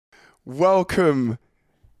Welcome,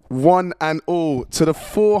 one and all, to the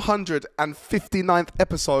 459th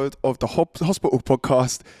episode of the Hospital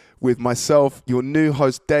Podcast with myself, your new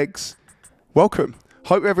host, Degs. Welcome.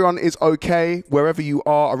 Hope everyone is okay wherever you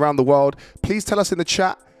are around the world. Please tell us in the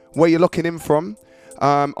chat where you're looking in from.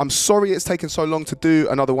 I'm sorry it's taken so long to do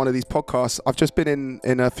another one of these podcasts. I've just been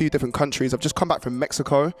in a few different countries. I've just come back from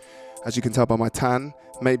Mexico, as you can tell by my tan.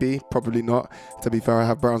 Maybe, probably not. To be fair, I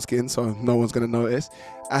have brown skin, so no one's going to notice.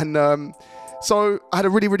 And so I had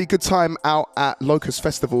a really, really good time out at Locust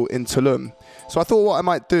Festival in Tulum. So I thought what I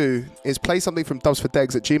might do is play something from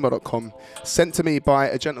dubsfordegs@gmail.com, sent to me by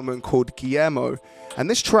a gentleman called Guillermo. And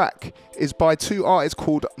this track is by two artists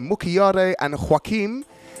called Mukiyare and Joaquim,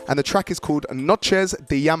 and the track is called Noches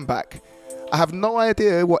de Yambak. I have no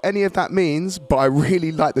idea what any of that means, but I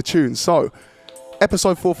really like the tune. So,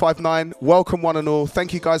 episode 459, welcome one and all.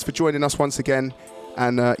 Thank you guys for joining us once again.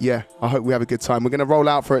 And yeah, I hope we have a good time. We're going to roll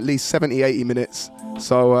out for at least 70, 80 minutes.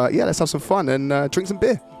 So yeah, let's have some fun and drink some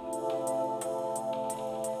beer.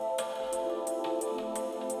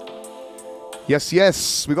 Yes,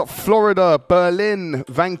 yes. We got Florida, Berlin,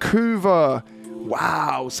 Vancouver.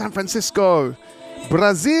 Wow, San Francisco,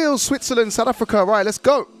 Brazil, Switzerland, South Africa. Right, let's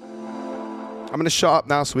go. I'm going to shut up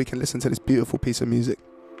now so we can listen to this beautiful piece of music.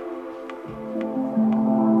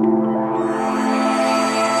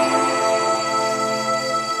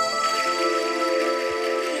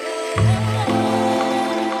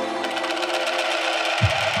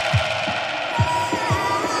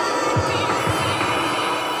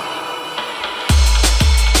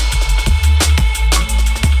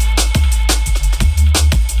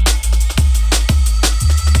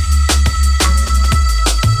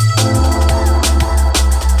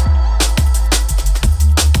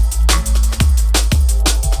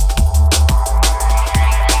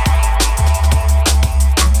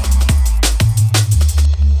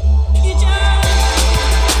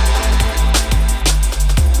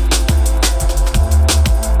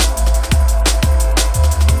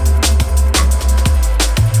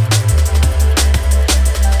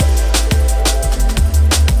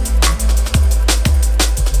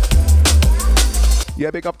 Yeah,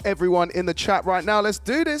 big up everyone in the chat right now. Let's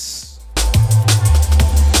do this.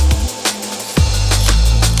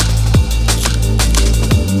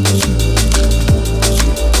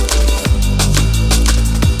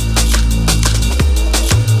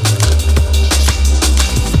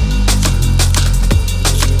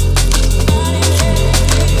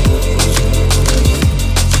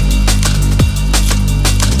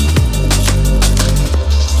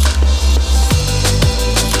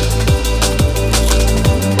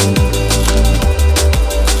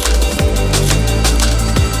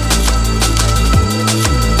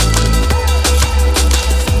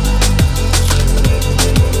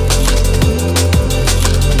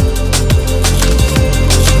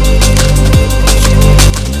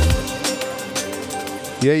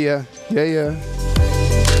 Yeah.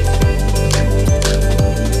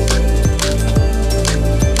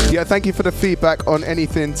 Yeah, thank you for the feedback on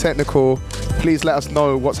anything technical. Please let us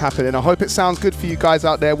know what's happening. I hope it sounds good for you guys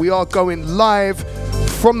out there. We are going live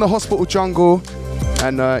from the Hospital Jungle.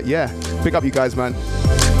 And yeah, big up you guys, man.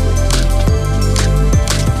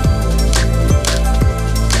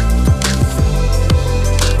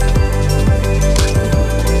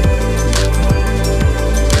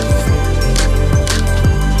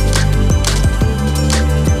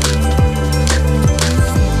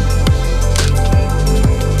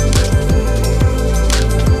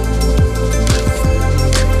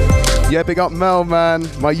 Yeah, big up Mel, man.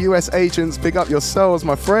 My US agents, big up yourselves,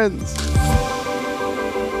 my friends.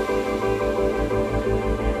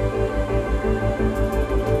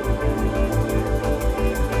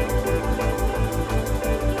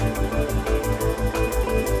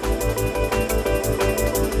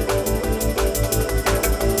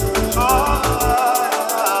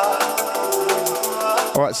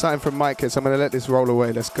 All right, something from Mike here, so I'm going to let this roll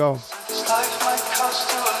away. Let's go.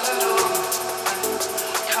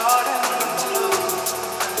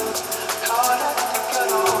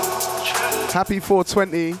 Happy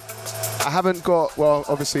 420. I haven't got, well,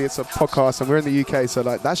 obviously it's a podcast and we're in the UK, so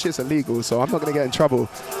like that shit's illegal, so I'm not going to get in trouble.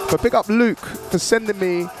 But big up Luke for sending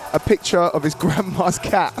me a picture of his grandma's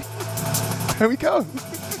cat. There we go.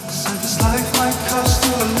 So this life might cost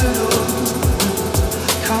you a little,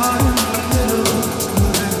 caught in the middle,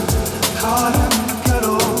 caught in the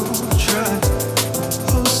ghetto track.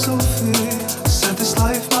 Oh, Sophie, said this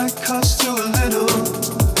life might cost you a little,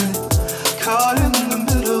 caught in the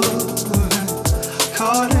middle,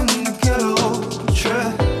 caught in the ghetto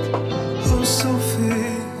trap. Oh,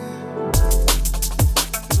 Sophie.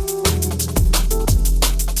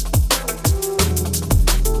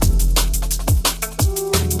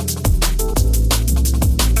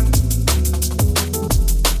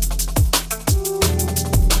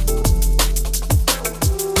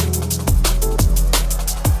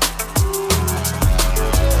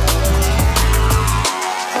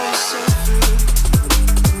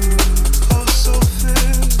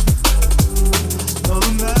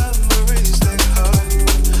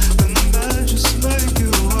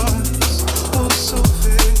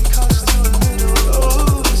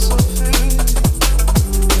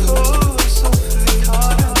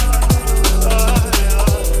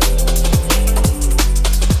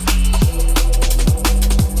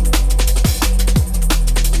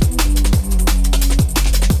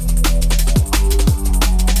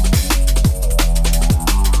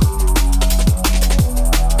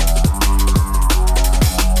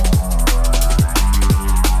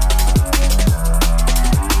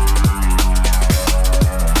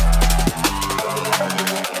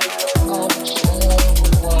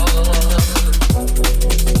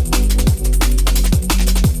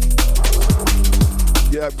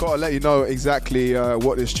 gotta let you know exactly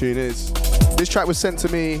what this tune is. This track was sent to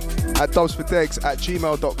me at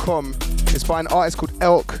dubsfordegs@gmail.com. It's by an artist called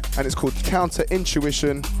Elk, and it's called Counter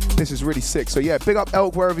Intuition. This is really sick. So yeah, big up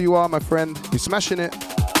Elk wherever you are, my friend. You're smashing it.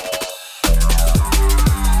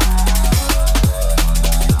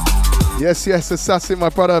 Yes, Assassin, my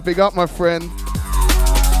brother. Big up, my friend.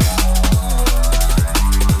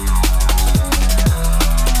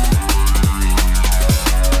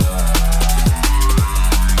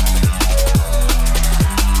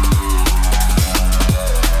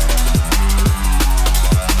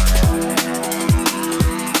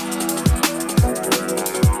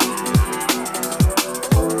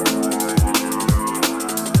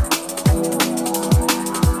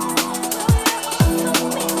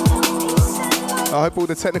 I hope all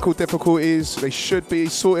the technical difficulties, they should be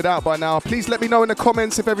sorted out by now. Please let me know in the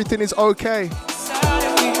comments if everything is okay.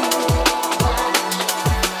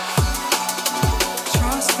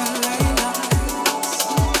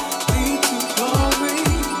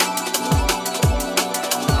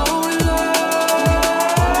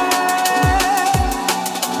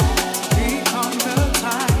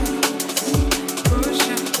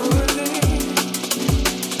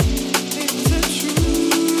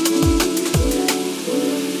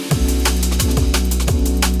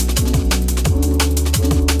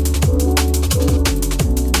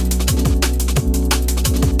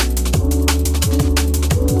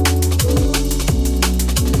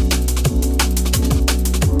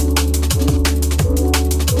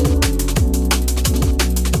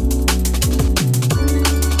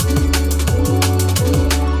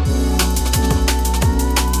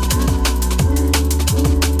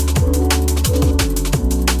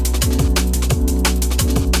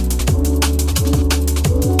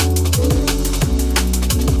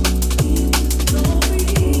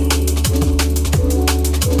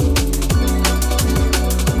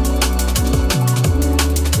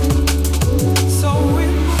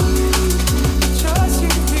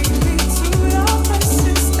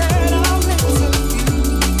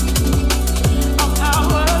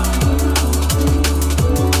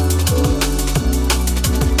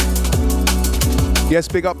 Yes,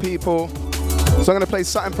 big up people. So I'm going to play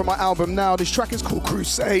something from my album now. This track is called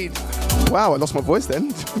Crusade. Wow, I lost my voice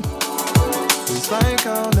then. It's like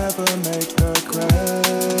I'll never make the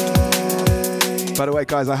grade. By the way,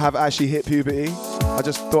 guys, I have actually hit puberty. I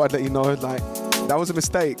just thought I'd let you know, like, that was a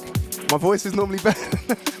mistake. My voice is normally better.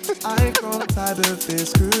 I've grown tired of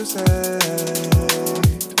this crusade.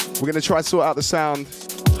 We're going to try to sort out the sound.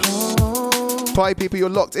 Party people, you're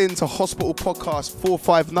locked into Hospital Podcast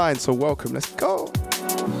 459, so welcome. Let's go.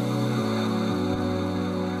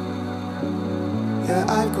 Yeah,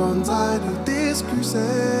 I've grown tired of this crusade.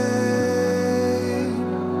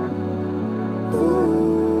 Ooh,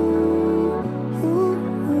 ooh,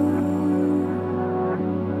 ooh.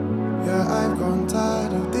 Yeah, I've grown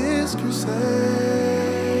tired of this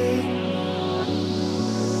crusade.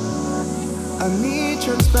 I need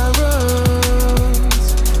transparency,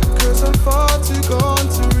 'cause I'm far too gone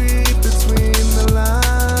to read between the lines.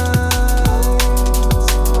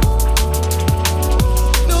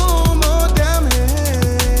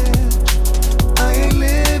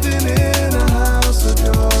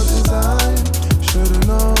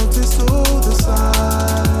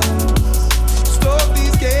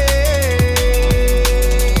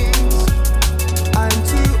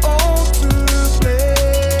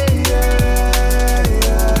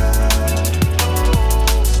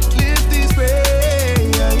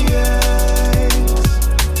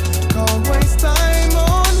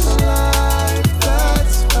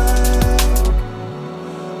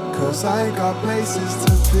 I got places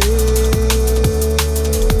to be,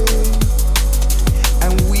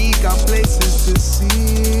 and we got places to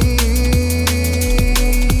see.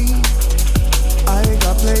 I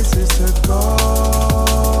got places to go.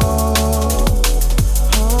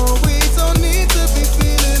 Oh, we don't need to be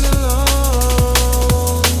feeling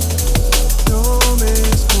alone. No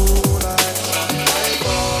miss cool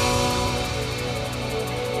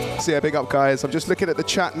like. So yeah, big up guys. I'm just looking at the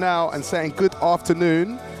chat now and saying good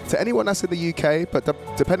afternoon to anyone that's in the UK, but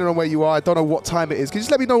depending on where you are, I don't know what time it is. Can you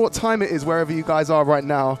just let me know what time it is wherever you guys are right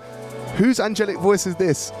now? Whose angelic voice is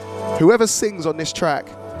this? Whoever sings on this track,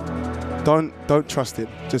 don't trust him.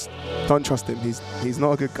 Just don't trust him. He's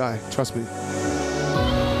not a good guy. Trust me.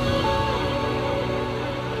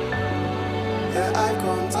 Yeah, I've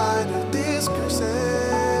grown tired of this crusade.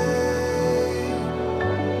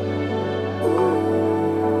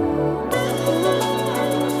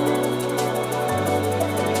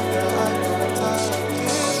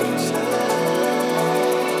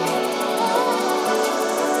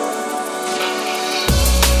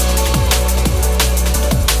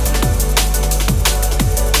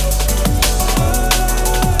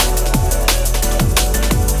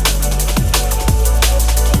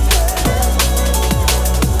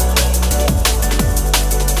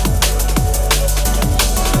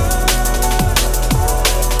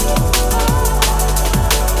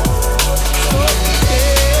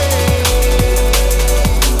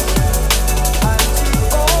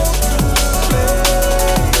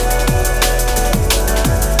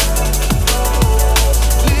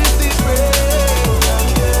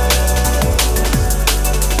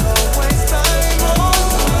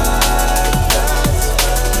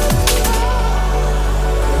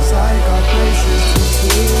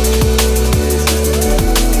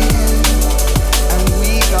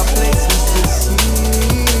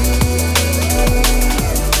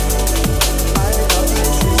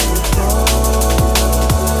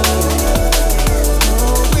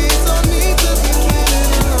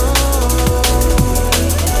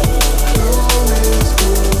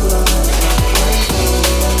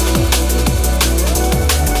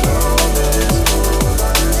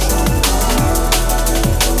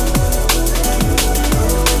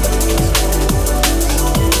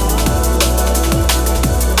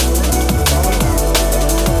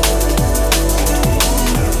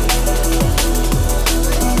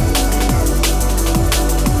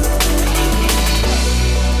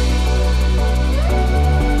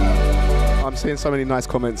 So many nice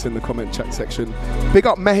comments in the comment chat section. Big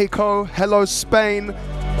up Mexico. Hello Spain.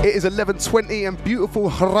 It is 11:20 and beautiful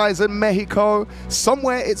Horizon, Mexico.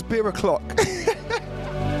 Somewhere it's beer o'clock.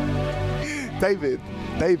 David,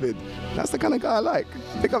 that's the kind of guy I like.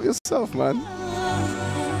 Pick up yourself, man.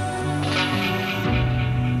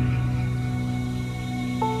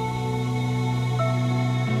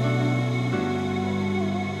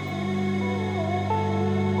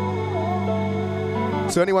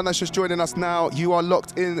 So anyone that's just joining us now, you are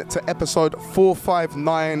locked in to episode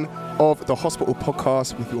 459 of the Hospital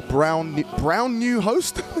Podcast with your brown new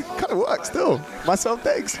host. Kind of works still. Myself,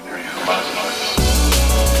 Degs.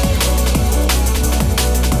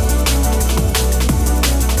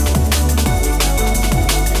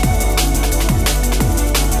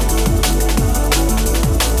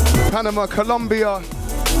 Panama, Colombia.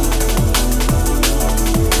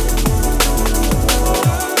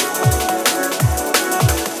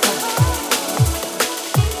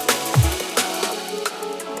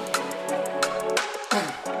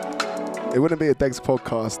 It wouldn't be a Degs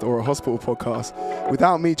podcast or a hospital podcast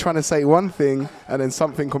without me trying to say one thing and then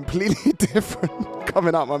something completely different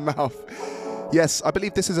coming out my mouth. Yes, I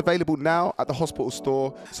believe this is available now at the hospital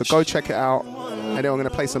store, so go check it out. And then I'm going to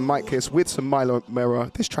play some Mike Kiss with some Milo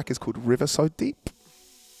Mirror. This track is called River So Deep.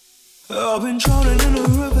 I've been drowning in a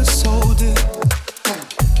river so deep,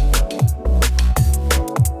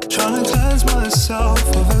 trying to cleanse myself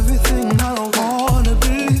of everything I don't wanna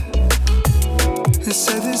be. They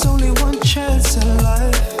say there's only one chance in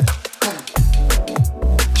life.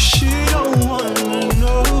 She don't wanna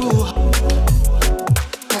know.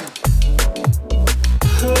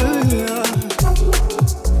 Hey, yeah.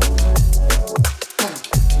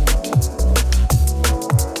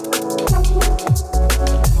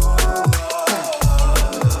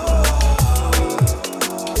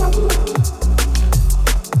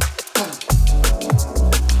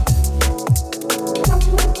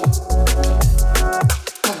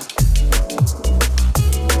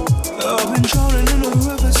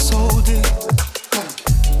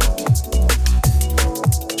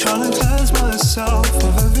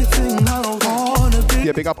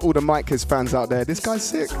 Yeah, big up all the Mike Kiss fans out there. This guy's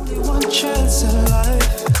sick. Right,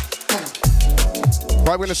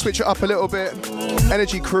 we're going to switch it up a little bit.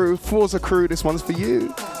 Energy crew, Forza crew, this one's for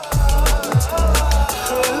you.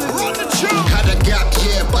 Had a gap,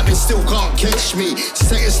 yeah, but they still can't catch me.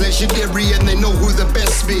 Status legendary and they know who the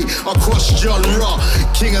best be. Across genre,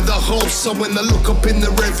 king of the host. So when they look up in the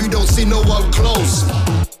rev, you don't see no one close.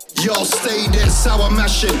 Y'all stay there, sour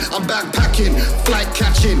mashing. I'm backpacking, flight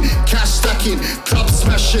catching, cash stacking, club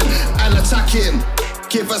smashing and attacking.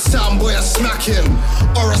 Give a soundboy a smacking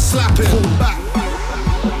or a slapping. Fall back,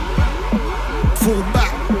 fall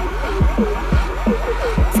back,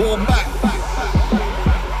 fall back,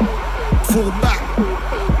 fall back,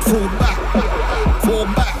 fall back, fall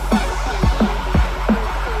back,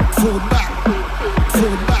 fall back,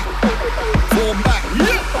 fall back, fall back,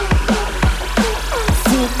 yeah.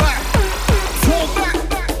 Fall back, fall back.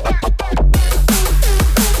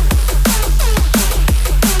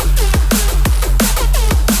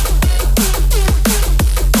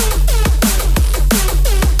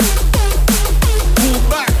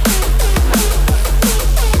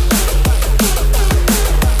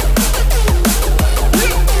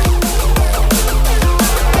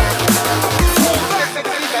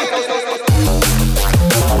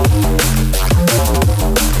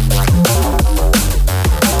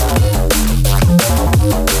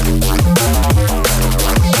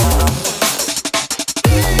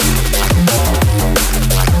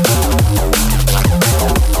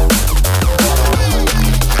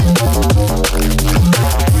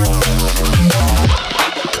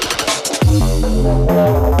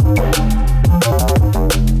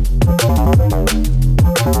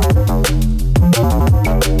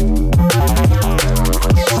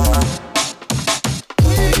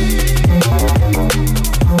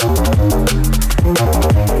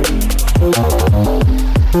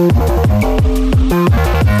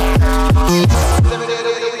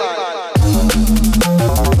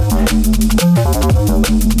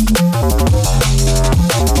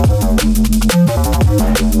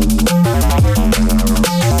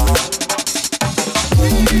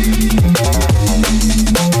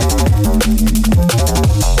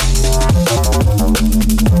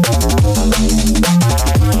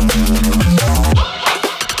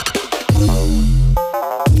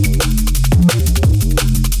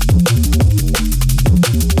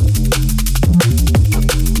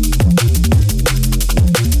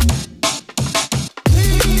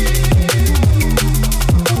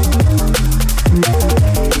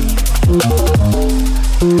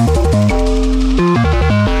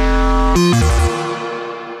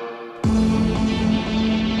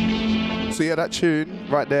 So yeah, that tune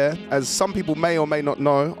right there, as some people may or may not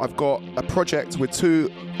know, I've got a project with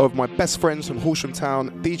two of my best friends from Horsham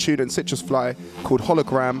Town, D-Tune and Citrus Fly, called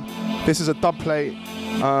Hologram. This is a dub plate.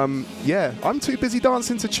 Yeah, I'm too busy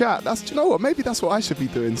dancing to chat. Do you know what? Maybe that's what I should be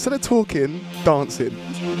doing. Instead of talking, dancing.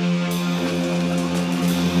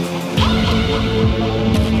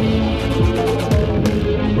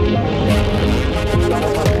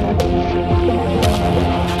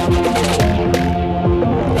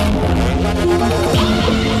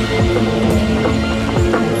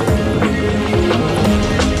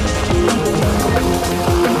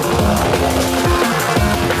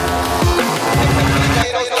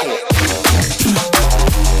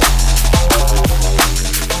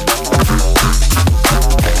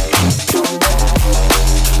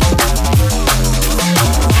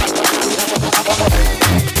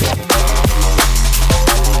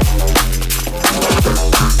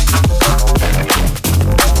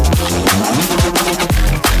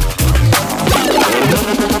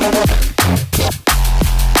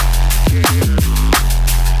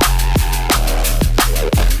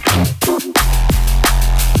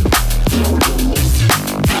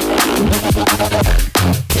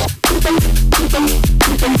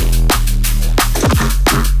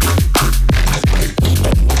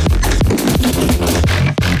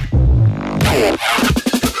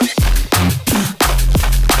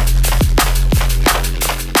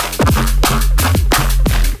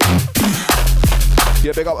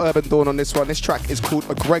 Big up Urban Dawn on this one. This track is called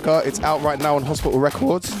McGregor. It's out right now on Hospital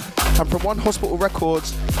Records. And from one Hospital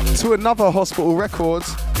Records to another Hospital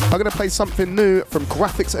Records, I'm going to play something new from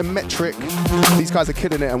Graphics and Metric. These guys are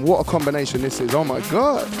killing it, and what a combination this is. Oh my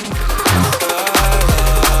God.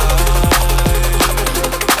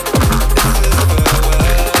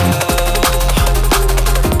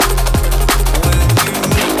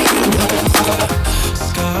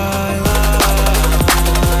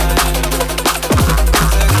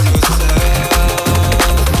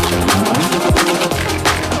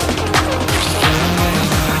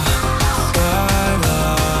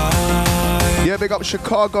 Big up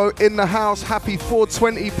Chicago in the house. Happy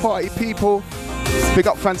 420 party people. Big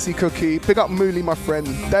up Fancy Cookie. Big up Mooley, my friend.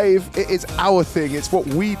 Dave, it is our thing. It's what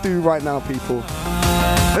we do right now, people.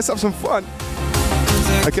 Let's have some fun.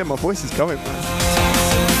 Again, my voice is going, man.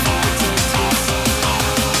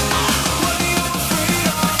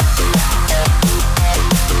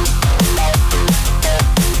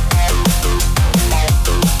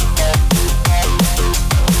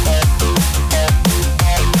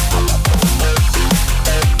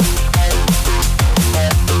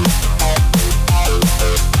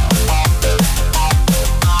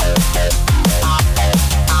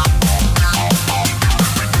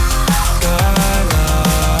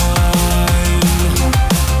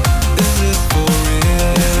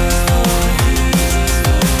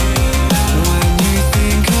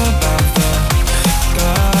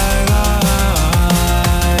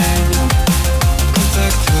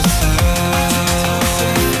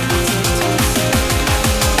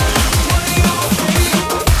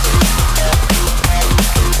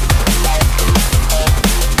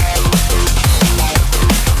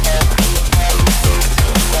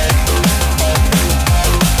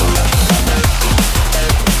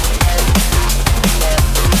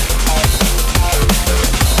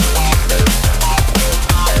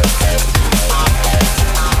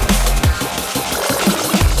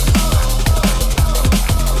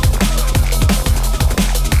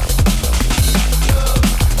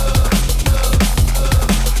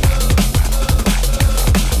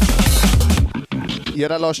 Yeah,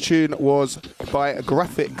 that last tune was by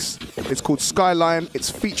Graphics. It's called Skyline. It's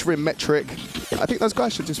featuring Metric. I think those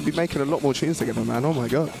guys should just be making a lot more tunes together, man. Oh my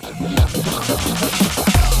God.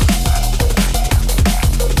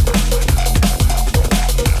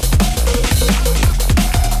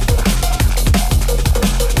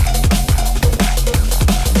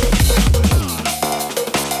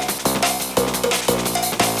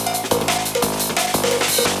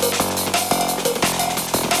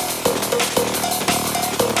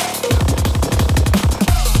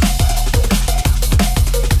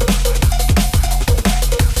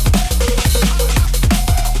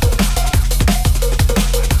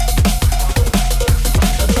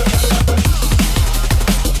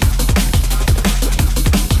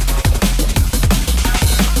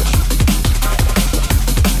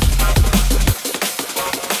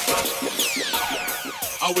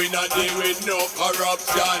 We not deal with no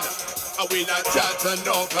corruption, and we not chat to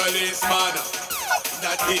no policeman.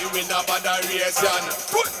 Not deal with no botheration.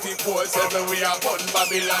 24/7 we are on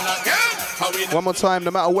Babylon again. One more time, no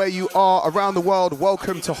matter where you are around the world,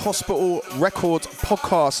 welcome to Hospital Records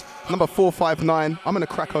Podcast number 459. I'm going to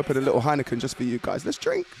crack open a little Heineken just for you guys. Let's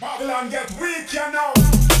drink. Babylon get weak, you know.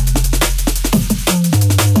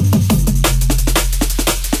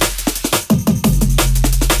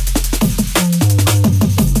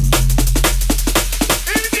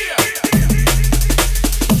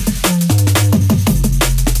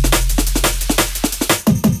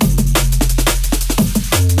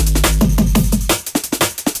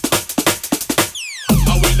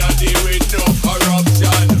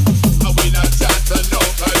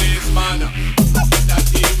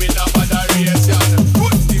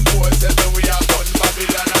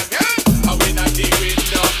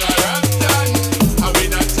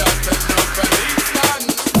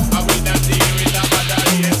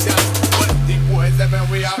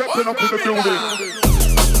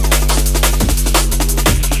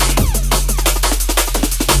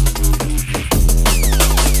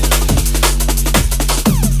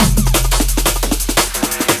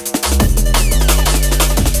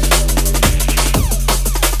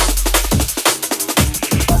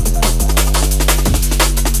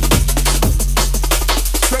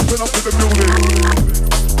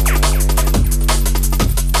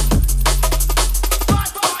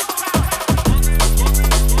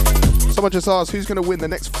 Someone just asked who's going to win the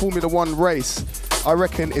next Formula One race. I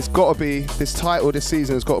reckon it's got to be, this title this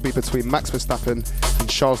season has got to be between Max Verstappen and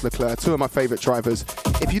Charles Leclerc, two of my favourite drivers.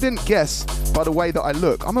 If you didn't guess by the way that I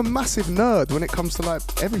look, I'm a massive nerd when it comes to like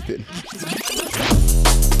everything.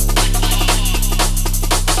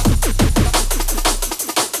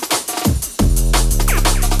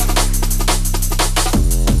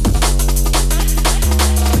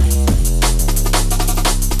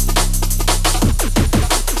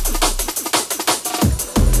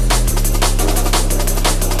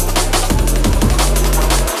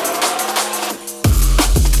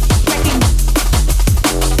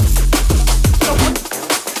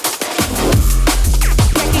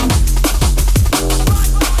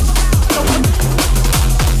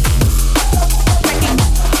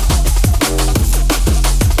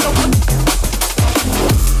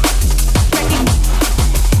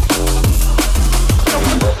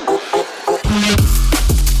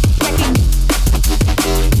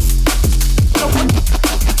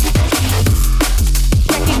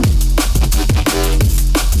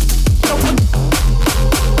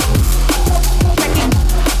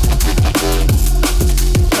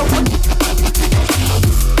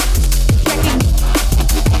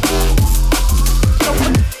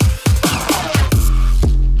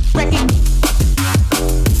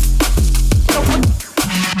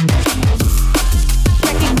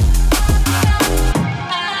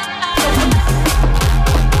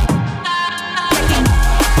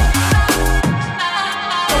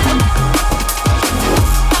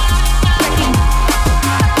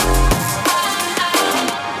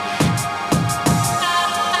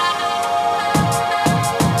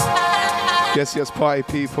 Yes, party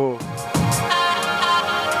people.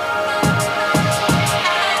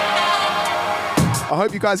 I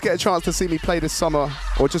hope you guys get a chance to see me play this summer,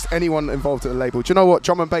 or just anyone involved at the label. Do you know what?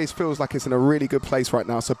 Drum and bass feels like it's in a really good place right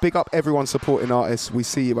now. So big up everyone supporting artists. We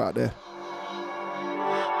see you out there.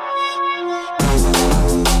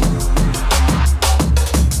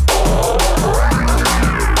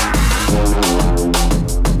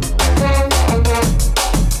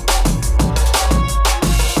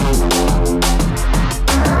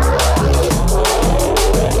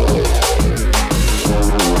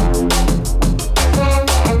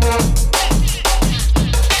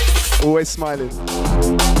 Always smiling.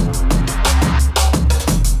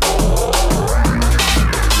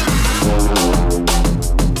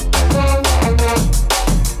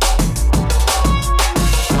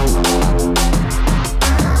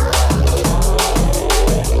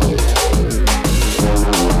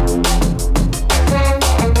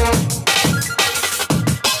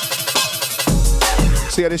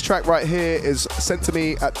 So yeah, this track right here is sent to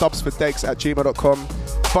me at dubsfordegs@gmail.com.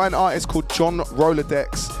 By an artist called John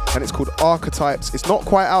Rolodex, and it's called Archetypes. It's not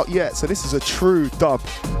quite out yet, so this is a true dub.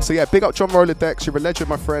 So yeah, big up John Rolodex, you're a legend,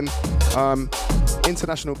 my friend.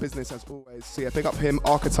 International business as always. So yeah, big up him,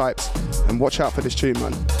 Archetypes, and watch out for this tune,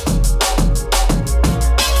 man.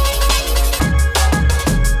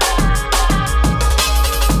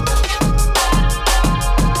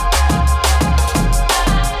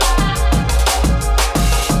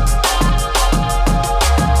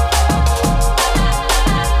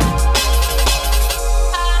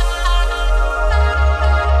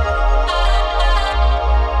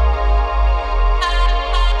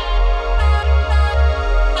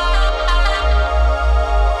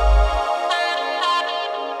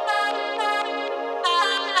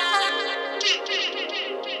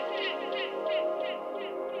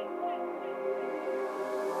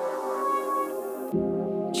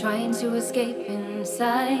 trying to escape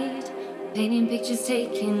inside, painting pictures,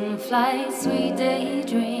 taking flight, sweet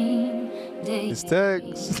daydream. It's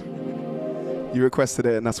Degs. You requested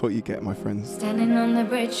it, and that's what you get, my friends. Standing on the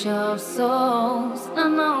bridge of souls, I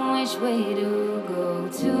know which way to go.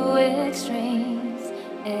 To extremes,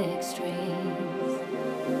 extremes.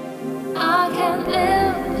 I can't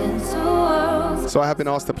live in two worlds. So I have been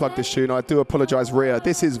asked to plug this tune. I do apologize, Rhea.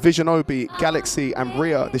 This is Vision Obi, Galaxy, and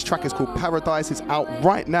Rhea. This track is called Paradise. It's out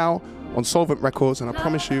right now on Solvent Records, and I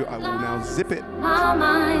promise you, I will now zip it. My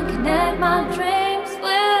mind connect my dreams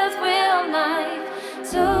with real life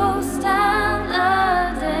to stand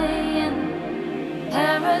a day in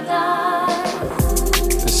paradise.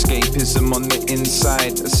 Escapism on the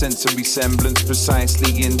inside, a sensory semblance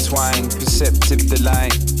precisely entwined, perceptive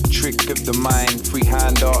delight, trick of the mind,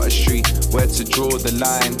 freehand artistry, where to draw the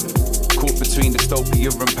line. Caught between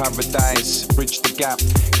dystopia and paradise, bridge the gap,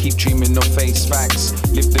 keep dreaming or face facts,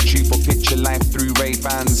 live the truth or picture life through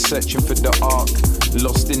Ray-Bans, searching for the arc,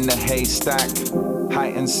 lost in the haystack.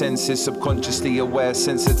 Heightened senses, subconsciously aware,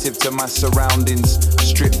 sensitive to my surroundings,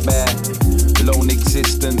 stripped bare, lone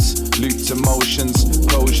existence, looped emotions,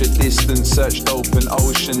 closure distance, searched open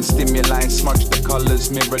ocean, stimuli, smudge the colors,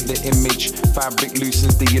 mirror the image, fabric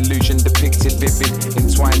loosens the illusion, depicted vivid,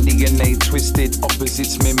 entwined DNA twisted,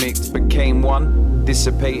 opposites mimicked, became one,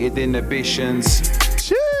 dissipated inhibitions.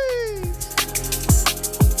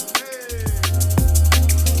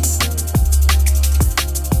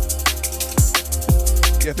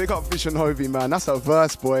 Yeah, big up Vision Hovey, man. That's a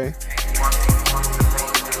verse, boy.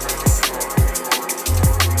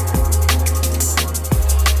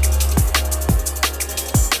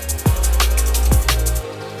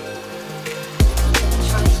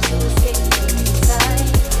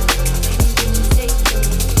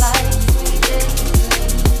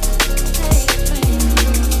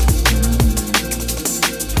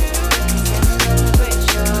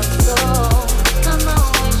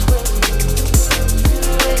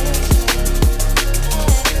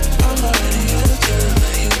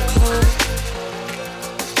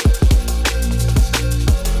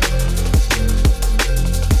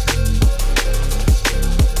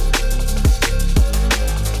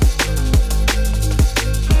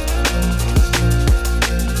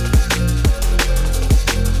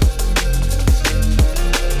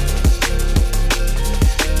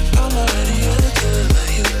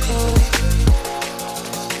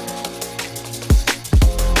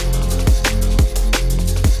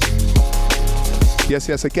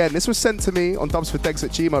 Yes, again, this was sent to me on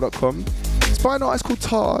dubsfordegs@gmail.com. It's by an artist called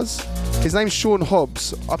Tars. His name's Sean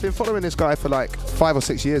Hobbs. I've been following this guy for like 5 or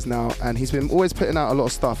 6 years now, and he's been always putting out a lot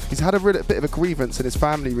of stuff. He's had a bit of a grievance in his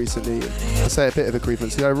family recently. I say a bit of a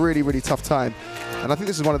grievance. He had a really, really tough time. And I think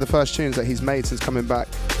this is one of the first tunes that he's made since coming back.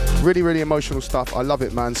 Really, really emotional stuff. I love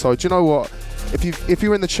it, man. So do you know what? If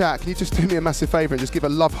you're in the chat, can you just do me a massive favour and just give a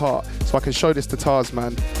love heart so I can show this to Tars,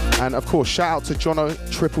 man? And of course, shout out to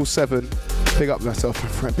Jono777. Big up myself, my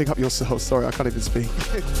friend. Big up yourself. Sorry, I can't even speak.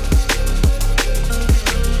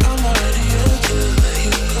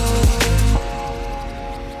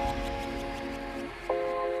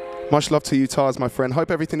 Much love to you, Tars, my friend.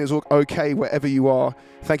 Hope everything is okay wherever you are.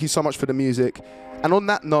 Thank you so much for the music. And on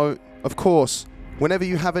that note, of course, whenever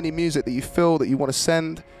you have any music that you feel that you want to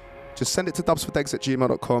send, just send it to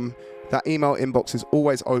dubsfordegs@gmail.com. That email inbox is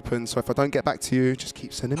always open, so if I don't get back to you, just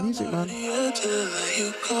keep sending music, man.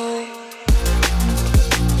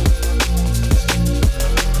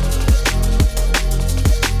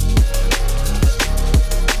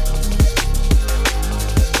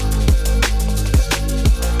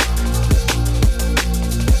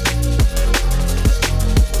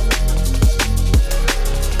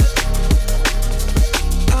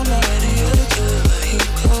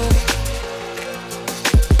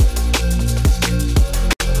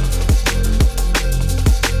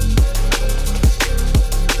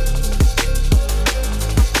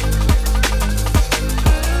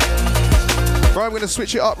 I'm going to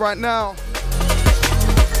switch it up right now.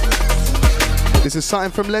 This is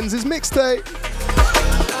something from Lenz's mixtape.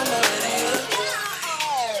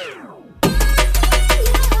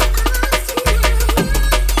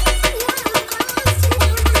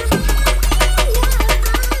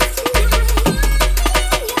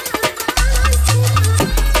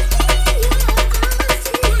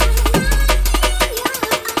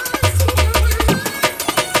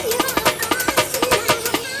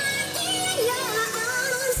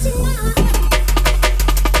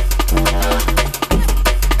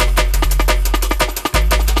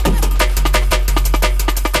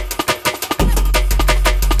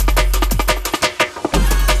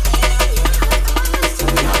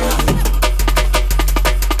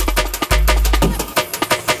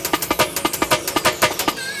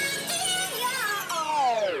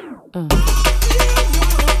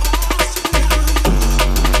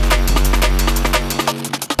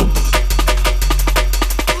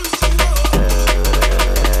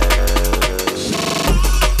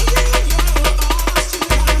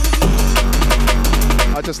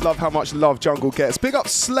 how much love Jungle gets. Big up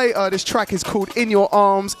Slater. This track is called In Your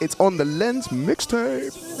Arms. It's on the Lens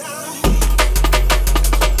mixtape.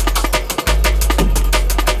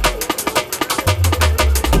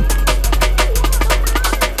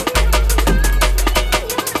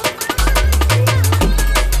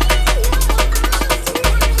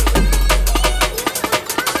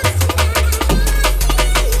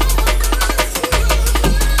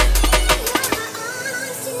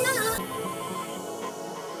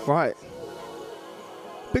 Right.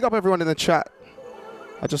 Big up everyone in the chat.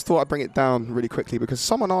 I just thought I'd bring it down really quickly because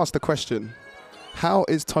someone asked the question, how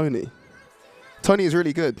is Tony? Tony is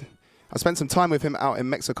really good. I spent some time with him out in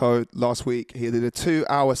Mexico last week. He did a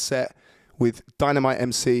 2-hour set with Dynamite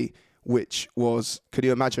MC, which was, could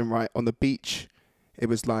you imagine, right, on the beach. It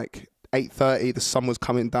was like 8:30, the sun was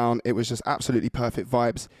coming down. It was just absolutely perfect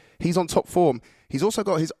vibes. He's on top form. He's also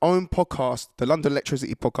got his own podcast, the London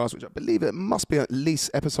Electricity podcast, which I believe it must be at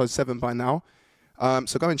least episode 7 by now.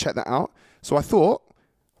 So go and check that out. So I thought,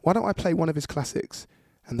 why don't I play one of his classics?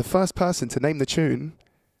 And the first person to name the tune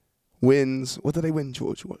wins. What do they win,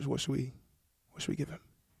 George? What should we give him?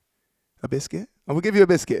 A biscuit? I will give you a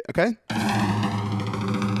biscuit, okay?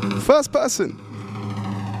 First person.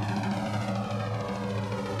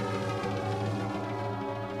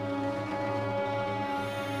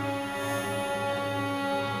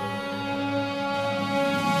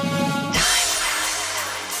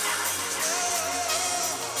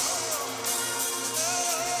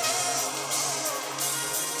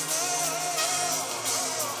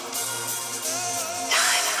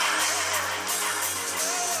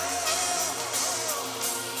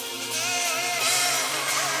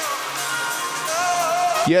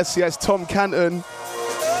 Yes, Tom Canton.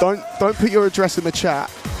 Don't put your address in the chat,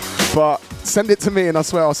 but send it to me and I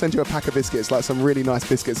swear I'll send you a pack of biscuits, like some really nice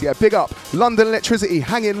biscuits. Yeah, big up London Electricity,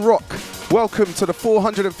 Hanging Rock. Welcome to the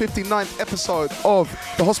 459th episode of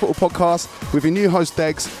the Hospital Podcast with your new host,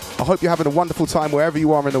 Degs. I hope you're having a wonderful time wherever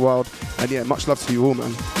you are in the world. And yeah, much love to you all,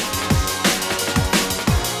 man.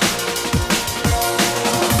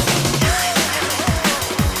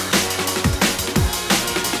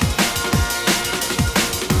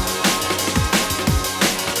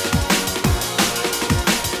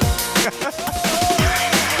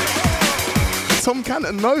 Tom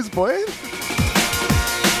Canton knows, boy.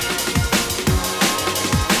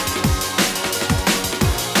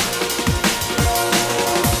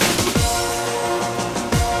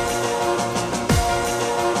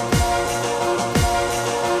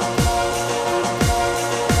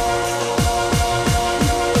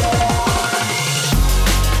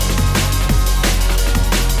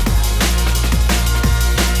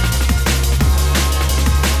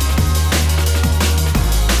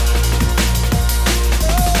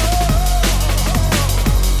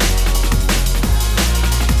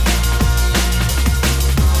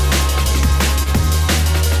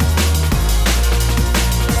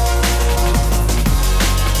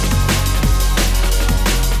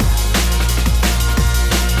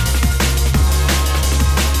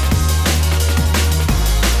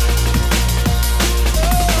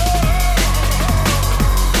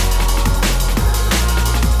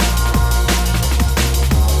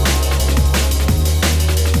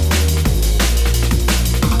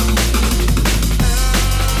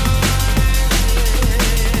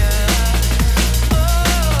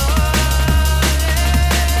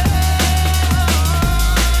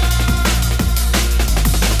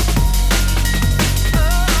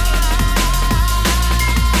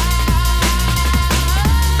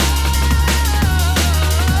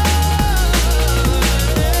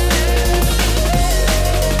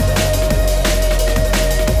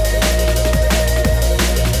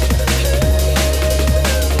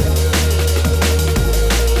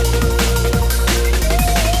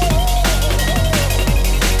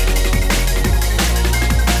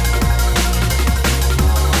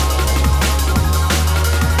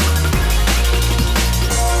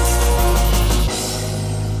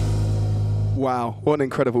 Wow, what an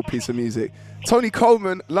incredible piece of music. Tony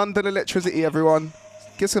Coleman, London Electricity, everyone.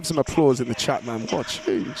 Give him some applause in the chat, man. What a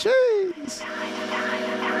tune, jeez.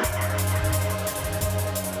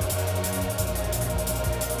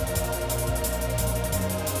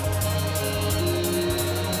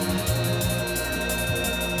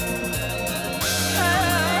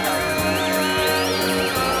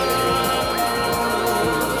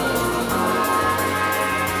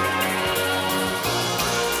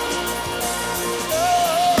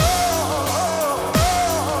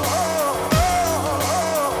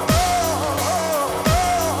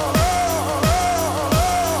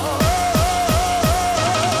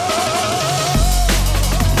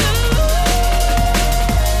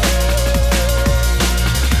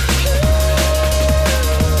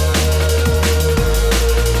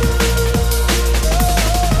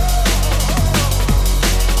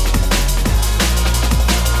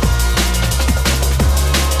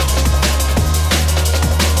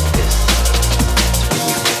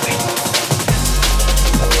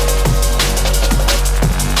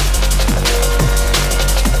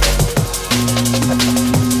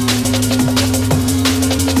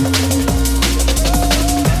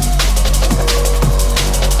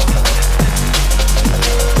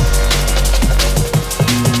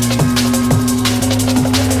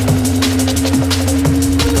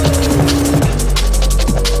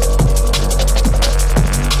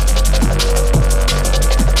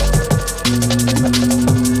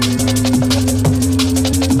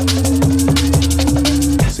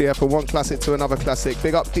 from one classic to another classic.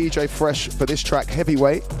 Big up DJ Fresh for this track,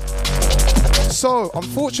 Heavyweight. So,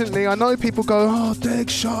 unfortunately, I know people go, oh,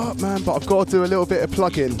 Deg, shut up, man, but I've got to do a little bit of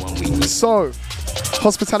plugging. So,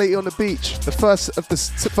 Hospitality on the Beach, the 1st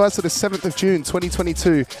to the 7th of June,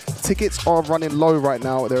 2022. Tickets are running low right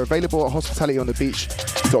now. They're available at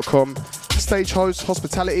hospitalityonthebeach.com. Stage hosts,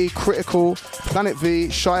 Hospitality, Critical, Planet V,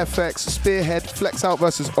 Shy FX, Spearhead, Flex Out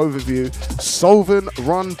vs Overview, Solven,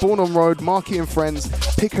 Run, Born on Road, Marky and Friends,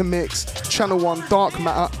 Pick and Mix, Channel 1, Dark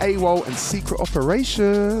Matter, AWOL, and Secret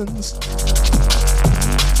Operations.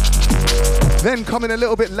 Then coming a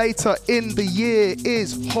little bit later in the year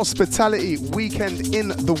is Hospitality Weekend in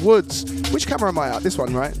the Woods. Which camera am I at? This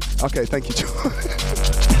one, right? Okay, thank you, John.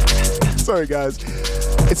 Sorry, guys.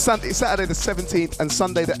 It's Saturday the 17th and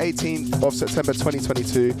Sunday the 18th of September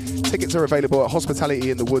 2022. Tickets are available at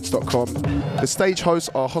hospitalityinthewoods.com. The stage hosts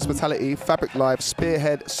are Hospitality, Fabric Live,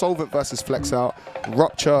 Spearhead, Solvent vs Flex Out,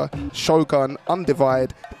 Rupture, Shogun,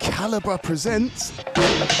 Undivide, Caliber Presents,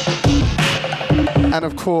 and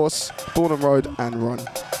of course, Born on Road and Run.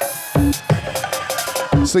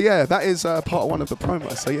 So yeah, that is part one of the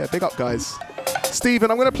promo. So yeah, big up, guys. Stephen,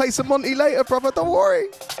 I'm going to play some Monty later, brother. Don't worry.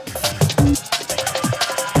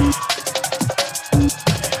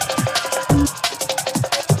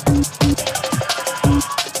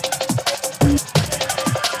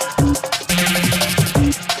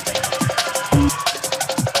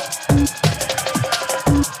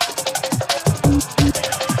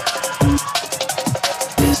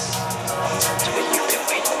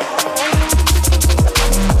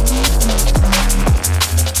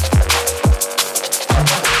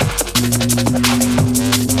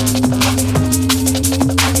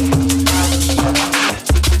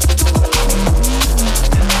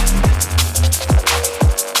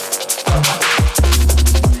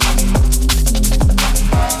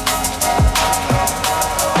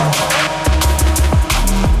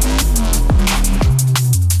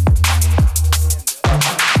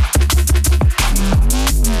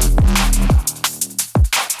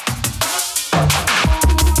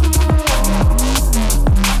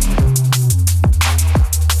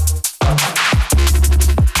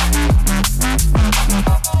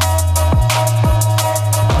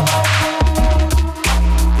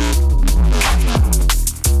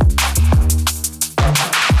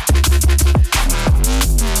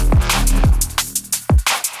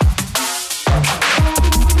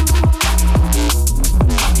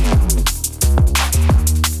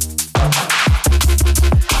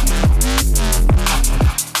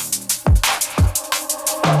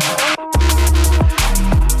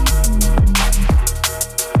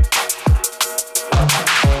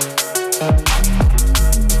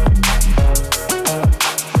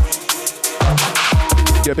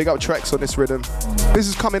 Big up tracks on this rhythm. This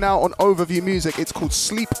is coming out on Overview Music. It's called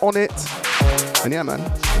Sleep On It. And yeah, man,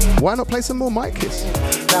 why not play some more Mike Kiss?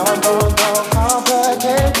 Now I'm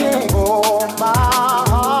complicating all my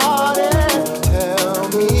heart and tell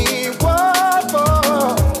me what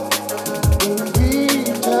more. We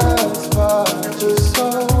just want your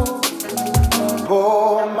soul.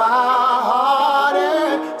 Pour my heart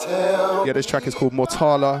and tell. Yeah, this track is called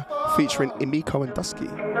Mortala, featuring Emiko and Dusky.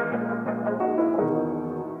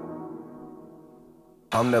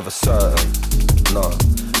 I'm never certain, no,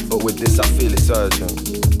 but with this I feel it's urgent,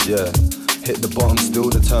 yeah. Hit the bottom, still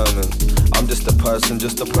determined. I'm just a person,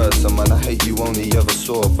 man. I hate you, only ever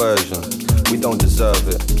saw a version. We don't deserve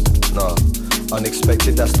it, no.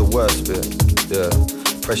 Unexpected, that's the worst bit, yeah.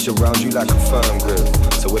 Pressure around you like a firm grip.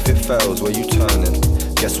 So if it fails, where you turning?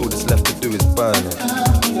 Guess all that's left to do is burn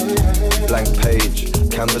it. Blank page,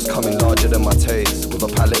 canvas coming larger than my taste. With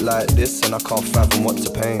a palette like this, and I can't fathom what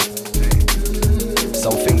to paint.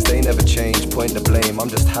 Some things they never change, point the blame. I'm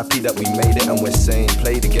just happy that we made it and we're sane.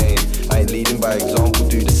 Play the game, I ain't leading by example,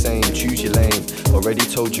 do the same. Choose your lane, already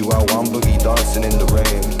told you how I'm boogie dancing in the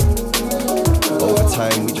rain. Over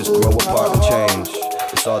time we just grow apart and change.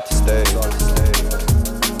 It's hard to stay.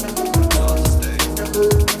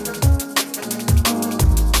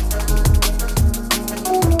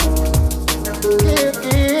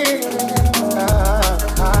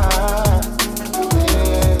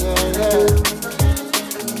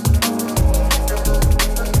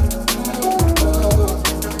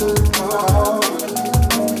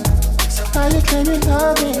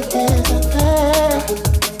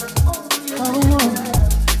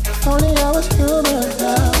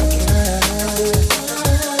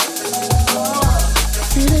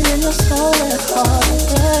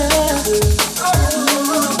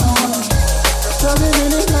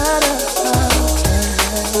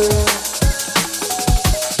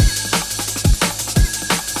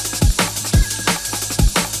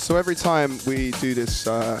 every time we do this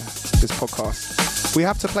this podcast, we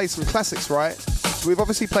have to play some classics, right? So we've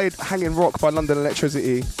obviously played Hanging Rock by London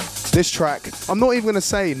Electricity. This track, I'm not even going to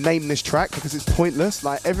say name this track because it's pointless.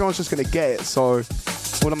 Like, everyone's just going to get it. So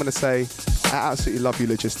all I'm going to say, I absolutely love you,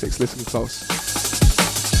 Logistics. Listen close.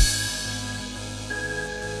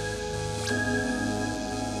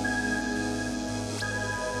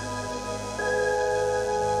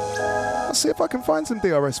 I'll see if I can find some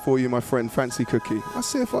DRS for you, my friend, Fancy Cookie. I'll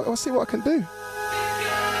see what I can do.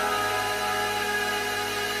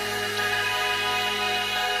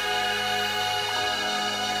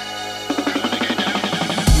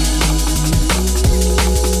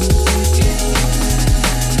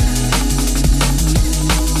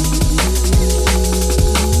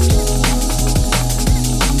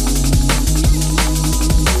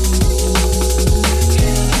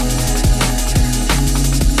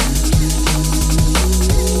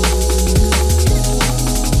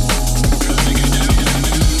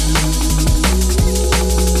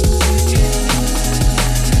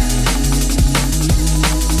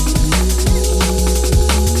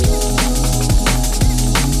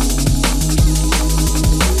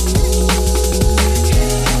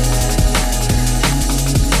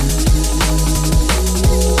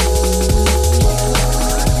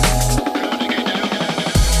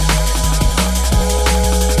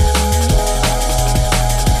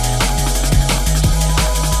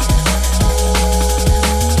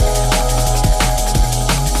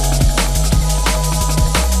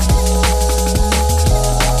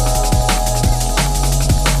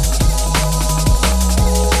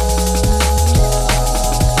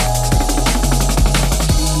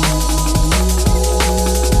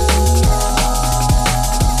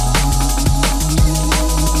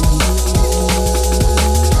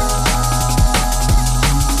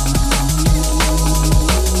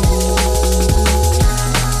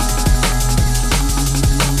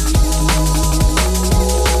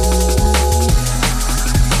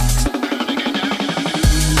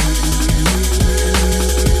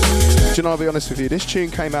 I'll be honest with you, this tune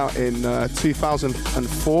came out in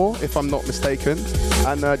 2004, if I'm not mistaken,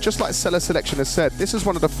 and just like Cellar Selection has said, this is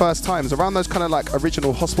one of the first times, around those kind of like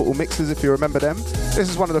original Hospital mixes, if you remember them, this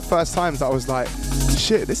is one of the first times that I was like,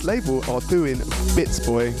 shit, this label are doing bits,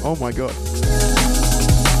 boy, oh my god.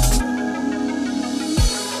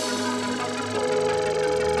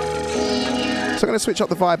 So I'm going to switch up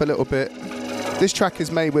the vibe a little bit. This track is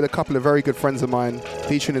made with a couple of very good friends of mine,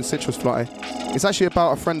 featuring in Citrus Fly. It's actually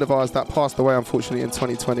about a friend of ours that passed away, unfortunately, in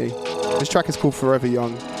 2020. This track is called Forever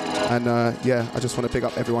Young. And yeah, I just want to big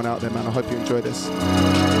up everyone out there, man. I hope you enjoy this.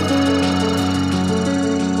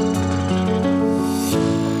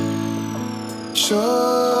 Shut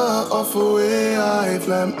off away, I've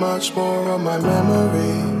learnt much more on my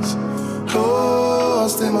memories.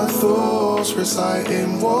 Lost in my thoughts,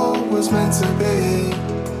 reciting what was meant to be.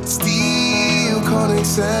 Still can't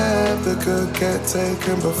accept the good get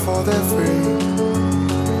taken before they're free.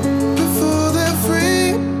 Before they're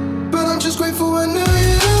free, but I'm just grateful I knew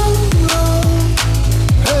you.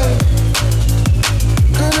 Hey,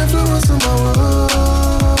 kind of influence on my world.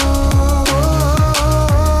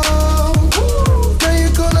 Now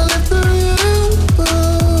you're gonna live through you.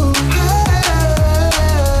 Hey,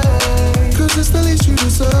 'cause it's the least you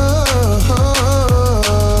deserve.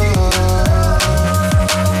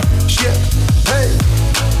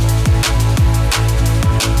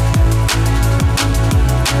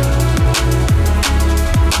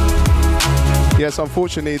 Yes,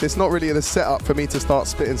 unfortunately, there's not really the setup for me to start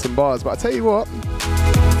spitting some bars, but I tell you what,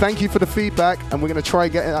 thank you for the feedback, and we're going to try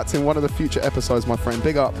getting that in one of the future episodes, my friend.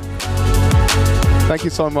 Big up. Thank you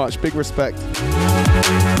so much. Big respect.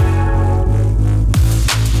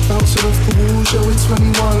 Bouncing off the walls, yo, it's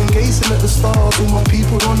 21, gazing at the stars, all my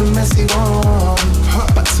people on the messy one.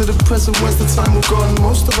 Back to the present, where's the time we're gone?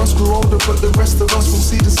 Most of us grew older, but the rest of us will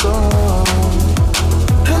see the sun.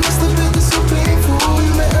 And that's the bit that's so painful.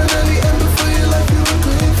 You met an early end before your life you were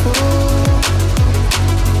grateful.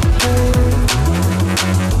 Hey,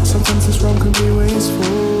 sometimes this wrong can be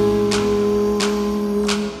wasteful.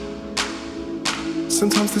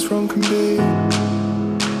 Sometimes this wrong can be,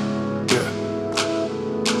 yeah.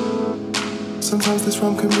 Sometimes this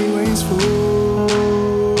wrong can be wasteful.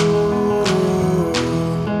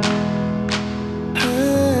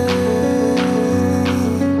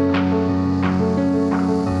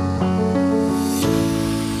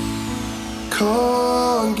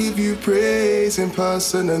 Praise in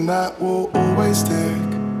person, and that will always stick.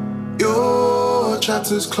 Your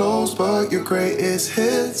chapter's closed, but your greatest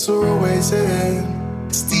hits are always in.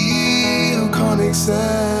 Still can't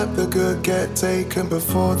accept the good get taken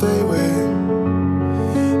before they win.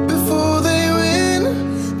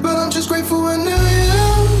 just grateful I knew you.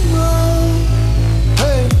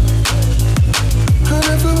 Hey, and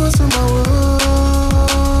influence in my world.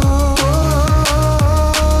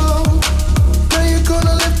 Now you're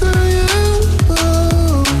gonna live through you.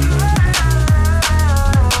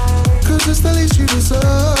 'Cause it's the least you deserve.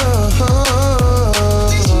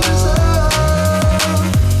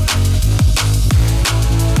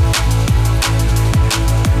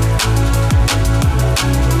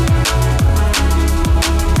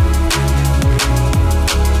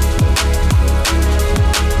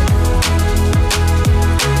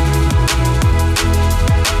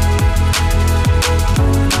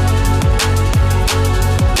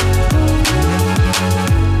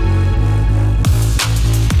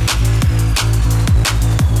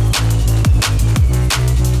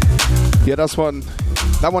 Yeah, that's one.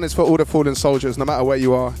 That one is for all the fallen soldiers, no matter where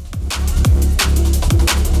you are.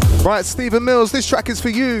 Right, Stephen Mills, this track is for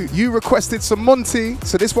you. You requested some Monty,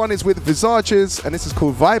 so this one is with Visages, and this is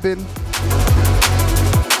called Vibin'.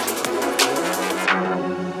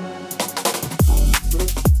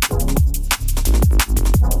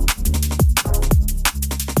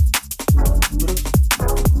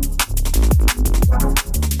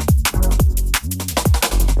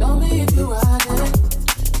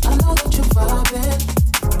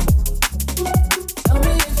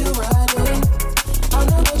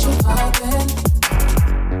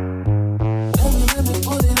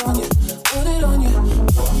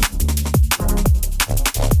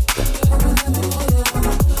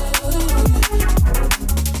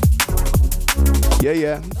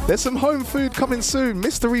 Yeah. There's some home food coming soon.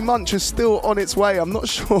 Mystery Munch is still on its way. I'm not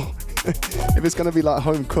sure if it's going to be like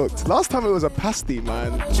home cooked. Last time it was a pasty,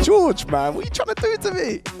 man. George, man, what are you trying to do to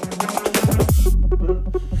me?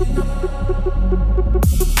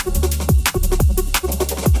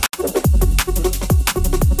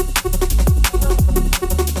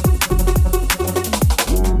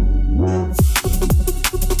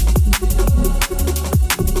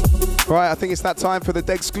 Right, I think it's that time for the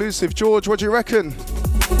Degsklusive. George, what do you reckon?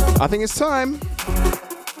 I think it's time.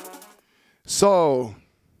 So,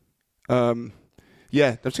 yeah, I'm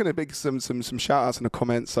just going to big some shout outs in the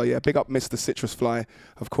comments. So yeah, big up Mr. Citrus Fly,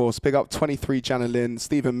 of course. Big up 23 Janelin,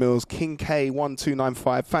 Stephen Mills, King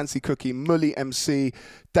K1295, Fancy Cookie, Mully MC,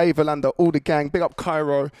 Dave Olander, all the gang. Big up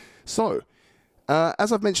Cairo. So,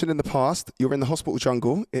 as I've mentioned in the past, you're in the hospital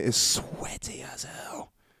jungle. It is sweaty as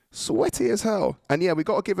hell. Sweaty as hell. And yeah, we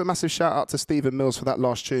got to give a massive shout out to Stephen Mills for that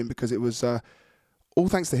last tune because it was all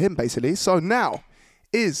thanks to him, basically. So now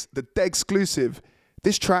is the Degsklusive.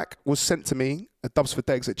 This track was sent to me at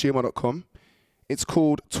dubsfordegs@gmail.com. It's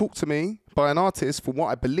called Talk to Me by an artist, from what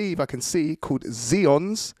I believe I can see, called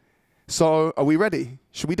Zeons. So are we ready?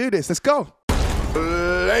 Should we do this? Let's go.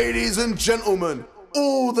 Ladies and gentlemen,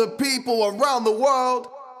 all the people around the world,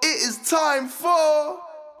 it is time for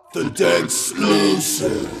the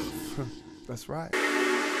Degsklusive. That's right.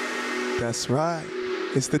 That's right.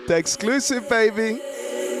 It's the Degsklusive, baby.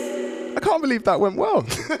 I can't believe that went well.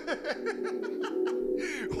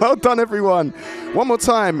 Well done, everyone. One more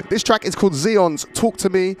time. This track is called Zeons, Talk to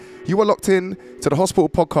Me. You are locked in to the Hospital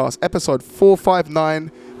Podcast, episode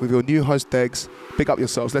 459, with your new host, Degs. Big up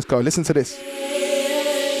yourselves. Let's go. Listen to this.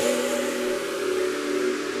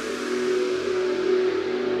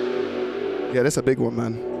 Yeah, that's a big one,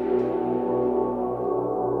 man.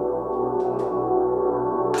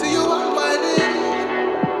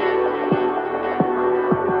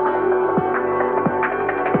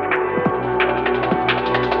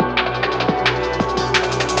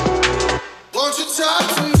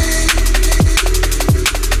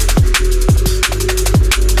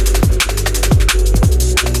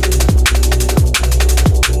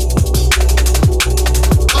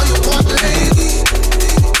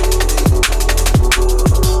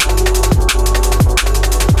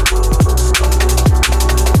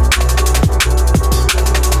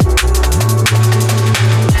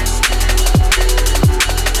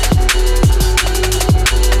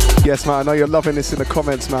 Yes, man, I know you're loving this in the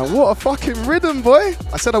comments, man. What a fucking rhythm, boy.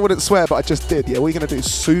 I said I wouldn't swear, but I just did. Yeah, what are you going to do,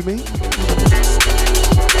 sue me?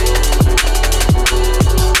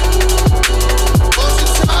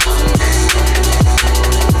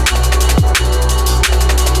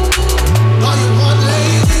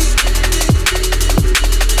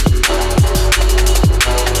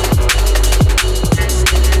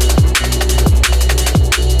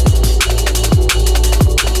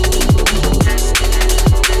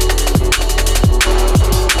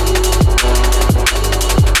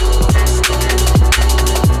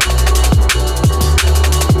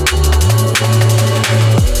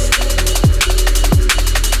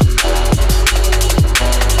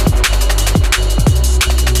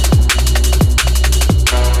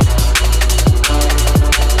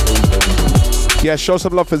 Yeah, show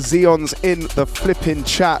some love for Zeons in the flipping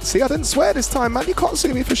chat. See, I didn't swear this time, man. You can't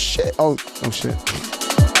sue me for shit. Oh shit.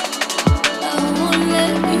 I won't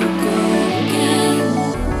let you go again.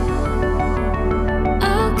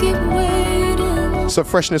 I'll keep waiting. So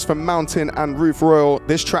freshness from Mountain and Ruth Royal.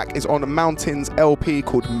 This track is on Mountain's LP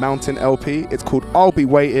called Mountain LP. It's called I'll Be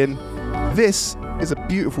Waiting. This is a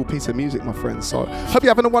beautiful piece of music, my friends. So hope you're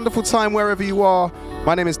having a wonderful time wherever you are.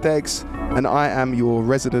 My name is Degs, and I am your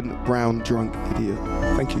resident brown drunk idiot.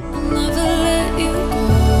 Thank you. I'll never let you go.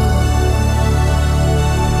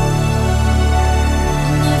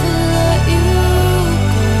 I'll never let you go.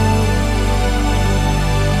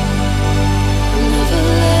 I'll never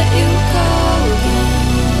let you go again.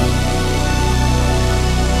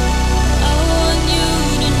 I want you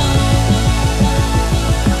to know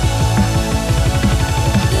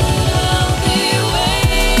that I'll be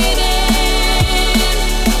waiting.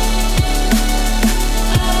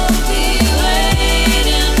 I'll be waiting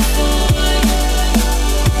for you.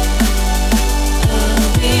 I'll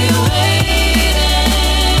be waiting.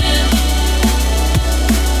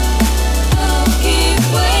 I'll keep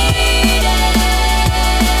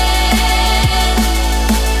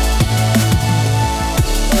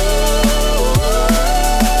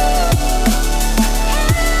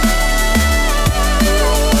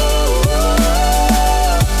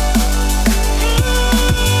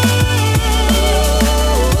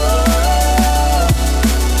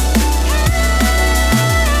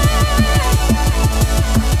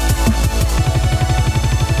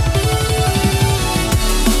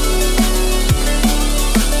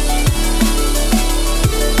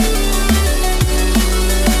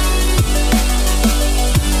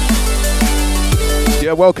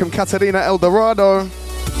Yeah, welcome Katarina Eldorado.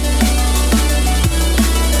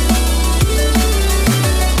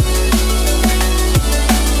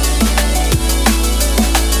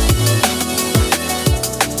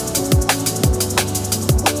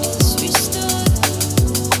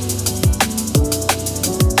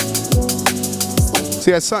 So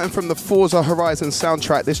yeah, something from the Forza Horizon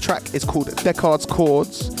soundtrack. This track is called Deckard's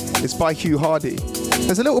Chords. It's by Hugh Hardy.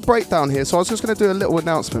 There's a little breakdown here, so I was just going to do a little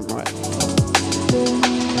announcement, right?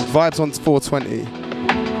 Vibes on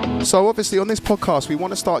 420. So obviously on this podcast, we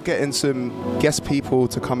want to start getting some guest people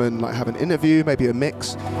to come and like have an interview, maybe a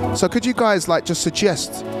mix. So could you guys like just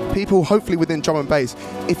suggest people, hopefully within drum and bass,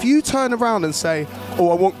 if you turn around and say, oh,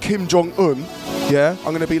 I want Kim Jong-un, yeah,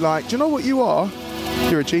 I'm going to be like, do you know what you are?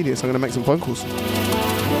 You're a genius. I'm going to make some phone calls.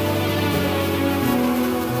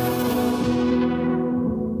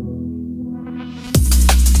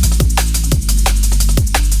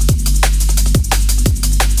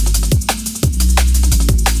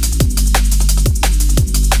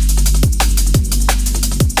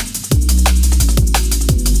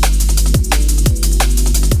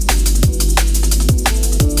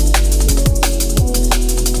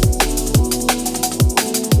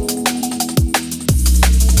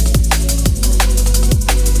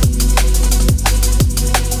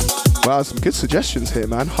 Wow, some good suggestions here,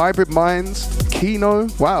 man. Hybrid Minds, Kino,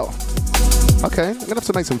 wow. Okay, I'm gonna have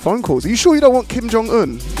to make some phone calls. Are you sure you don't want Kim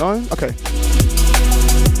Jong-un? No? Okay.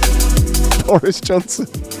 Boris Johnson.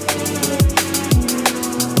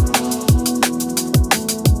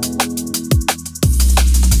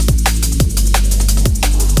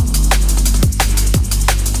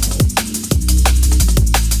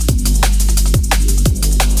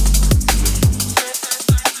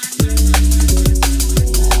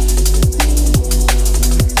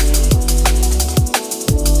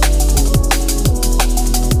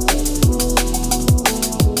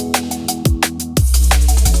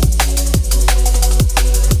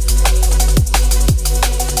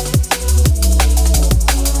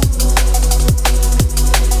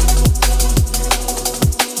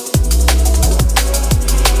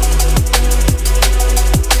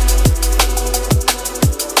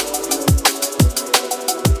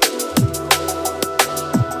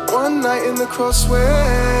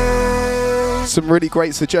 Some really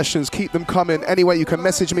great suggestions. Keep them coming. Anyway, you can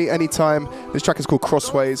message me anytime. This track is called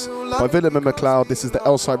Crossways by Willem and McLeod. This is the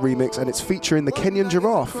L-Side remix, and it's featuring the Kenyan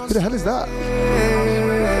Giraffe. Who the hell is that?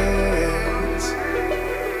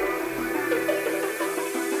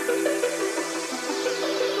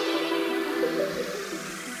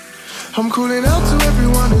 I'm calling out to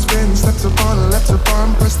everyone who's been stepped upon and left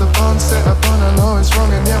upon, pressed upon, set upon. I know it's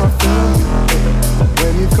wrong and yeah, I feel you.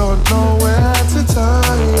 When you've got nowhere to turn,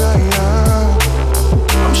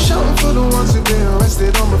 I'm shouting for the ones who've been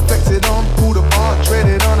arrested on, reflected on, pulled apart,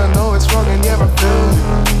 treaded on. I know it's wrong and yeah, I feel you.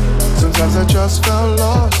 Sometimes I just felt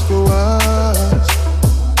lost for words.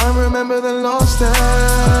 I remember the lost days,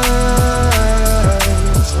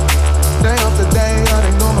 day after day.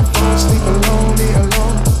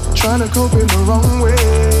 trying to cope in the wrong way.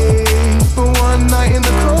 But one night in the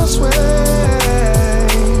crossways,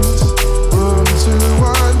 room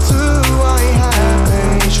 212, I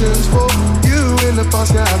had patience for you in the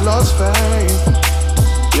past, yeah, I lost faith.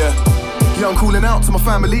 Yeah, I'm calling out to my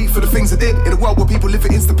family for the things I did in a world where people live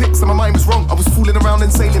for instant pics and my mind was wrong. I was fooling around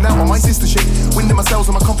and sailing out on my sister shit, winding my sails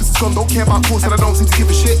and my compass is gone. Don't care about cause and I don't seem to give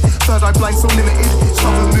a shit. Third eye blind, so limited.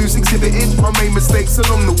 Struggle moves exhibited. My main mistakes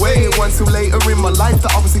along the way. It wasn't till later in my life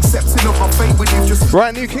that I was accepting of my fate. When you just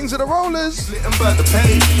Right, new Kings of the Rollers. lit and burnt the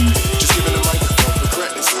page. Just giving the microphone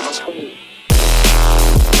regret this so much.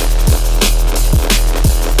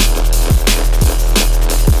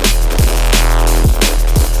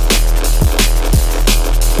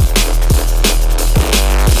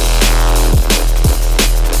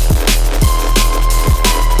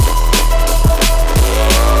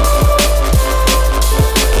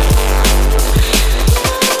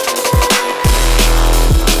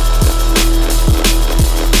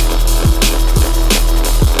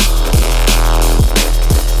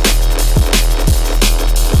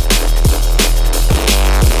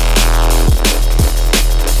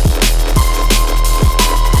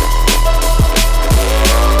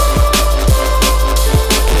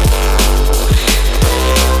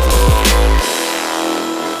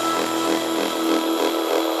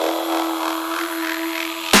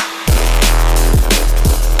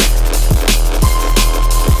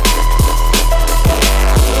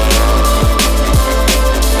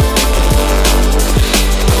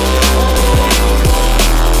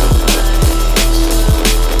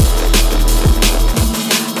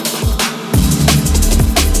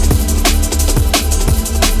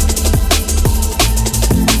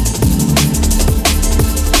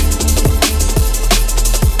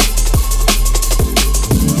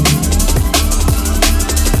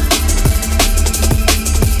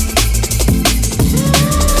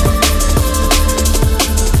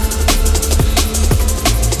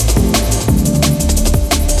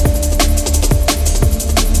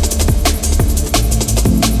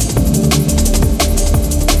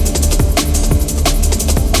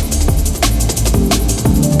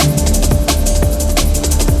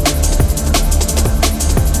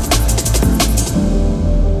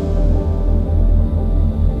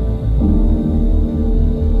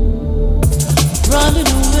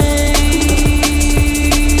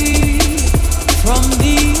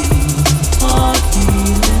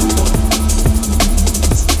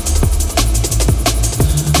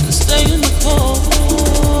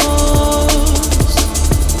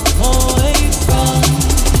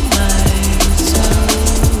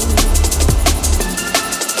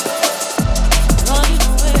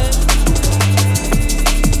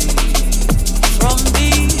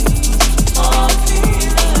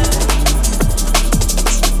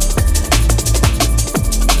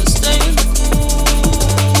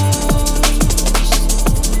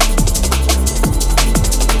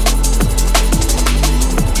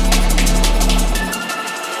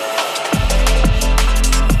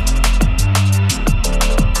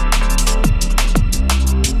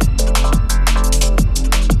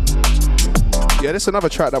 Yeah, this is another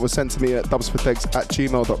track that was sent to me at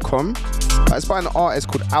dubsfordegs@gmail.com. It's by an artist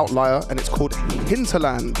called Outlier, and it's called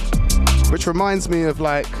Hinterland, which reminds me of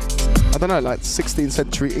like 16th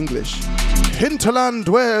century English. Hinterland,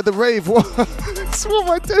 where the rave was. What am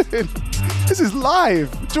I doing? This is live.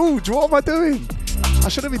 George, what am I doing? I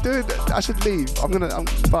shouldn't be doing that. I should leave.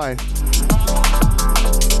 Bye.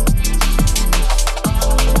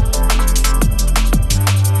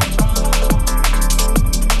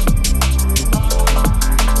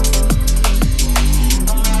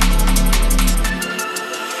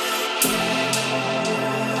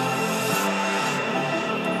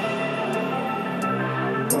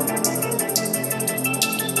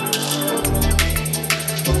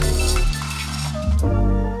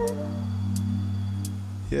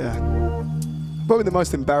 Probably the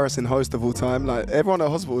most embarrassing host of all time. Like, everyone at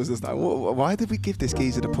hospital is just like, why did we give this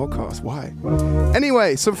geezer the podcast? Why?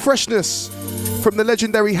 Anyway, some freshness from the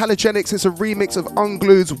legendary Halogenics. It's a remix of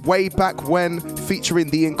Unglued's Way Back When, featuring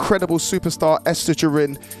the incredible superstar Esther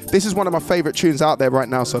Durin. This is one of my favorite tunes out there right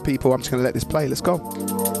now, so people, I'm just gonna let this play. Let's go.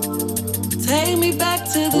 Take me back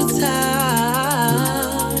to the time.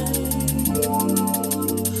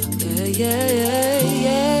 Yeah.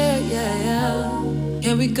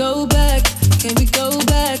 Can we go back? Can we go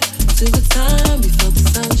back to the time we felt the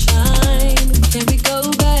sunshine? Can we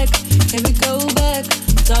go back? Can we go back?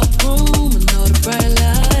 Dark room and all the bright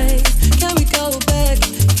lights. Can we go back?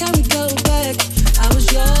 Can we go back? I was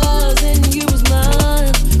yours and you was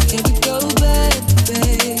mine. Can we go back,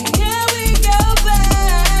 babe? Can we go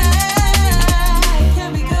back?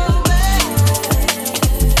 Can we go back?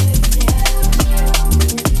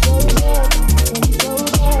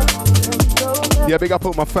 big up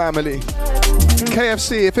all my family.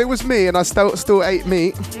 KFC, if it was me and I still ate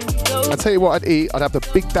meat, I tell you what I'd eat. I'd have the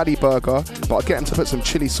Big Daddy burger, but I'd get him to put some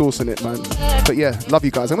chili sauce in it, man. But yeah, love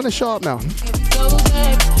you guys. I'm gonna shut up now. Can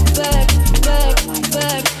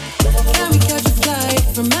we catch a flight?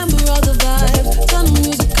 Remember all the vibes. Turn the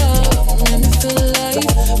music up, and me feel alive.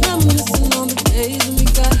 Reminiscing on the days when we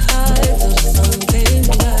got high till the sun came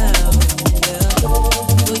down. Yeah.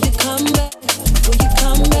 Will you come back? Will you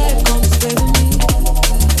come back? Come stay with me.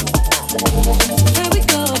 Can we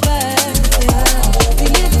go back? Yeah. We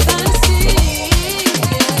live in fantasy.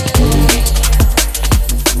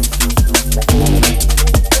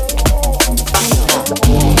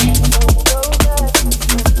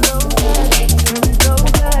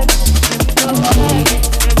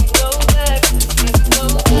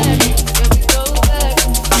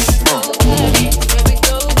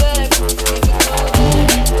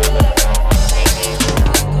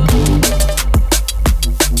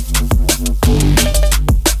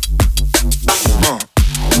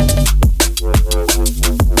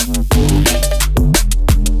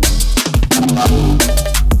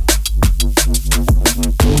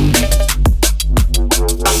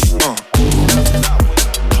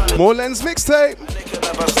 More Lens mixtape.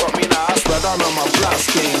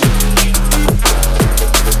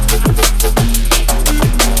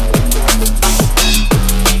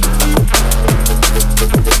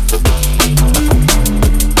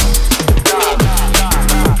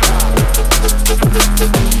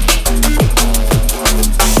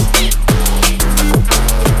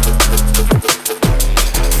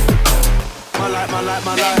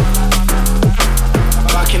 My life.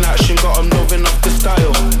 Back in action, got 'em loving off the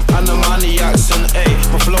style and the money accent, ayy.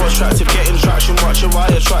 My flow attractive, getting traction, watch why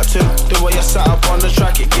attractive. The way I sat up on the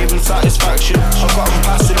track, it gave 'em satisfaction. I got 'em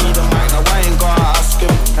passing me the mic, now I ain't gotta ask 'em,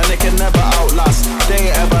 and they can never outlast. They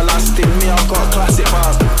ain't everlasting, me I got classic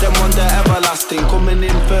bars, them one they're everlasting. Coming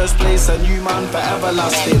in first place, and you man for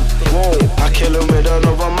everlasting. Whoa, I kill 'em with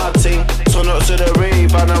another mad thing. Turn up to the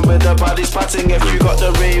rave, and I'm with the bodies patting. If you got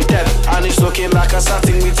the rave dead, and it's looking like a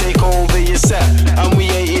satin, we take over your set, and we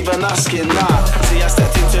ain't even asking, nah. See, I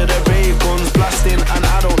stepped into the rave, guns blasting, and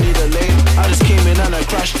I don't need a lane. I just came in and I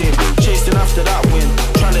crashed in, chasing after that win,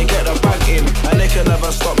 trying to get the bag in, and they can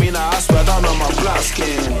never stop me now. I swear down on my black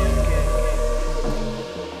skin.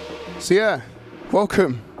 So yeah,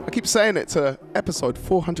 welcome. I keep saying it to episode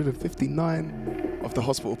 459 of the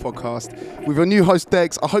Hospital Podcast with your new host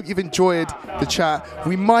Degs. I hope you've enjoyed the chat.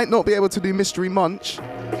 We might not be able to do Mystery Munch.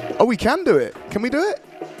 Oh, we can do it. Can we do it?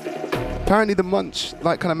 Apparently the munch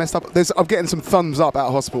kind of messed up. I'm getting some thumbs up at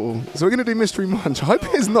hospital. So we're going to do Mystery Munch. I hope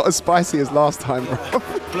it's not as spicy as last time, bro.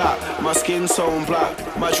 Black, my skin sewn black,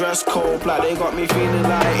 my dress cold black. They got me feeling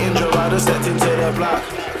like Indra. I just stepped into the black.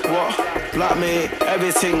 What? Black me,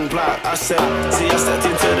 everything black. I said, see, I stepped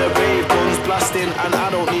into the rave, guns blasting, and I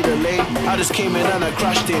don't need a lane. I just came in and I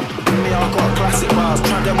crashed in. Me, I got classic bars,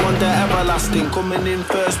 track them on they're everlasting. Coming in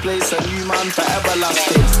first place, and you man for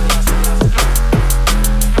everlasting.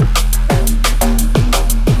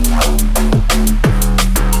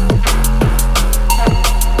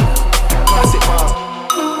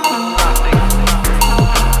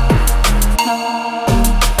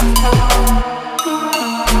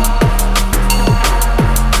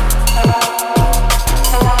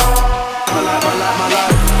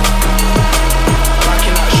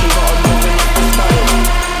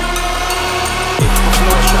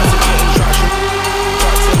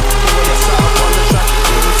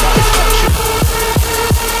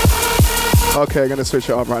 Okay, I'm going to switch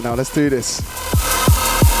it up right now. Let's do this.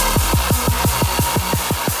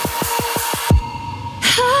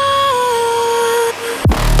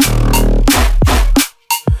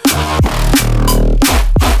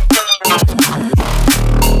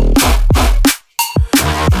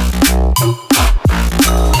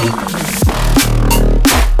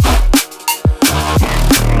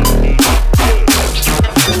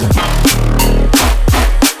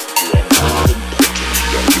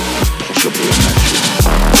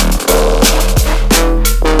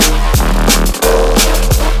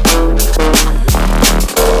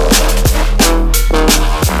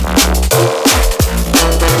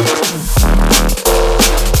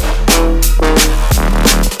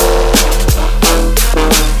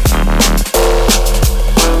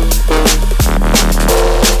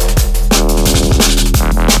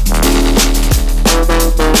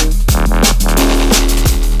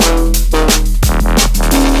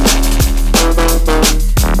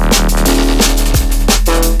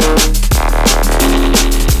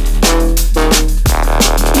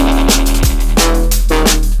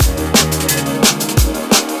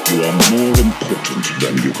 You are more important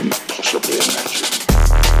than you can possibly imagine.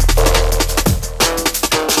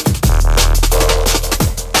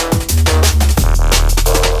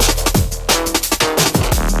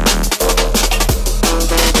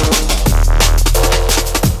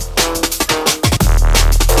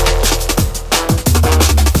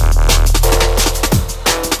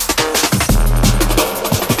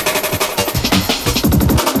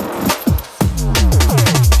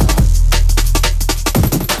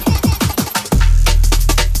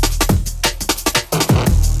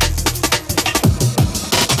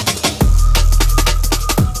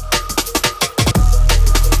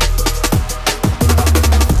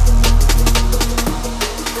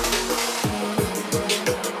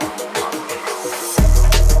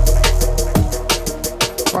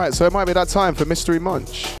 right, so it might be that time for Mystery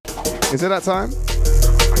Munch. Is it that time?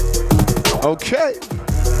 Okay.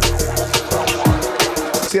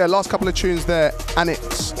 So yeah, last couple of tunes there,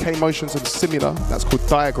 Annex, K-Motions and Similar. That's called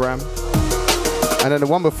Diagram. And then the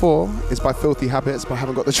one before is by Filthy Habits, but I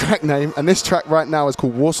haven't got the track name. And this track right now is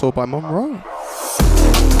called Warsaw by Monroe.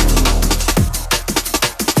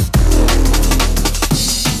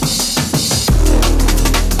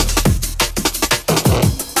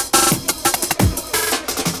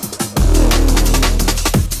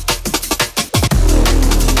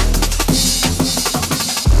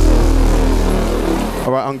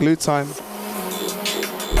 All right, Unglued time.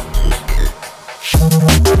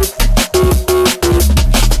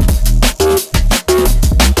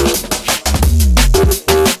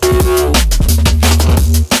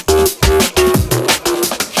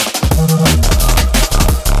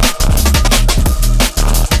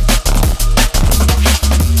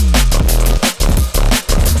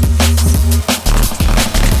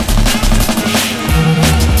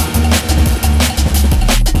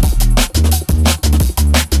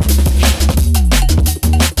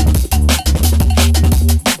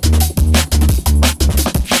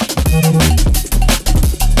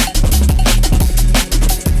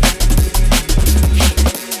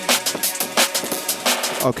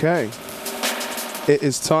 Okay, it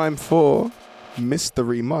is time for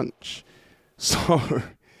Mystery Munch. So,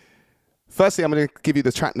 firstly, I'm going to give you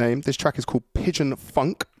the track name. This track is called Pigeon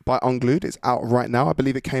Funk by Unglued. It's out right now. I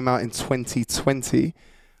believe it came out in 2020.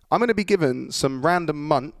 I'm going to be given some random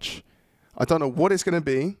munch. I don't know what it's going to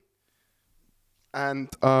be. And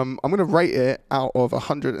I'm going to rate it out of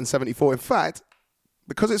 174. In fact,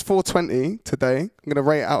 because it's 420 today, I'm going to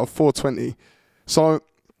rate it out of 420. So,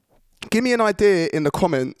 give me an idea in the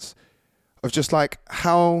comments of just like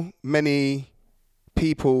how many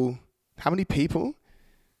people, what am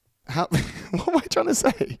I trying to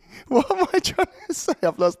say?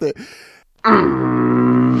 I've lost it.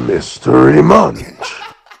 Mystery Munch.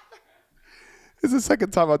 It's the second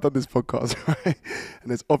time I've done this podcast, right? And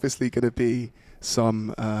there's obviously going to be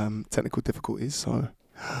some technical difficulties. So,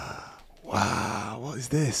 wow, what is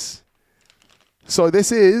this? So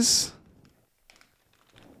this is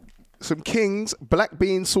some King's black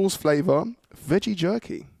bean sauce flavor veggie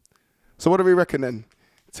jerky. So what do we reckon then?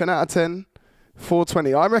 10 out of 10,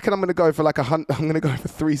 420. I reckon I'm going to go for like I'm going to go for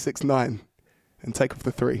 369 and take off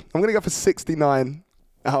the 3. I'm going to go for 69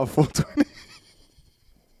 out of 420.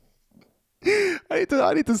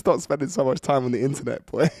 I need to stop spending so much time on the internet,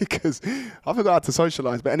 boy, because I forgot how to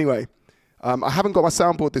socialize. But anyway, I haven't got my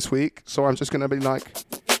soundboard this week, so I'm just going to be like,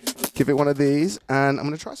 give it one of these, and I'm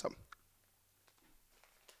going to try some.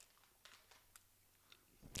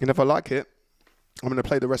 And if I like it, I'm going to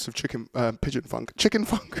play the rest of Pigeon Funk. Chicken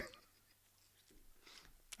Funk.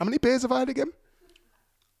 How many beers have I had again?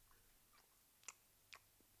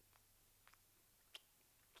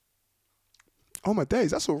 Oh my days,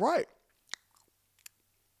 that's all right.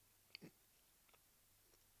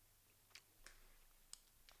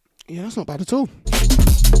 Yeah, that's not bad at all.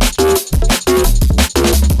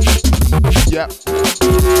 Yeah.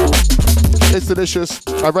 It's delicious.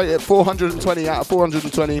 I rate it 420 out of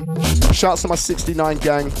 420. Shouts to my 69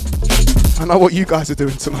 gang. I know what you guys are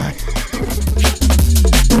doing tonight.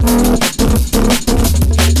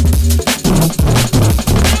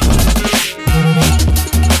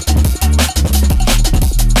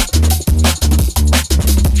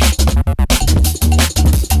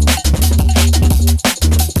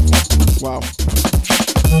 Wow.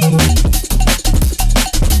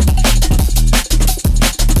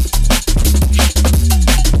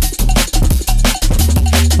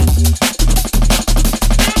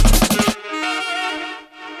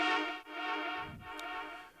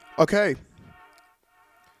 Okay.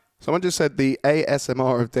 Someone just said the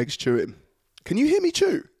ASMR of Degs chewing. Can you hear me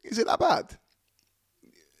chew? Is it that bad?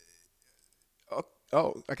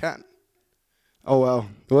 Oh, I can. Oh, well.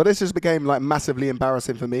 Well, this just became like massively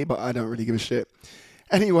embarrassing for me, but I don't really give a shit.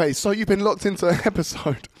 Anyway, so you've been locked into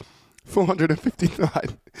episode 459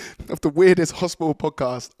 of the weirdest hospital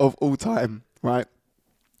podcast of all time, right?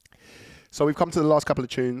 So we've come to the last couple of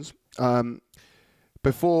tunes.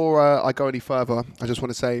 Before I go any further, I just want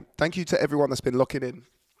to say thank you to everyone that's been locking in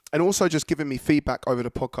and also just giving me feedback over the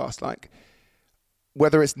podcast. Like,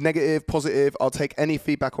 whether it's negative, positive, I'll take any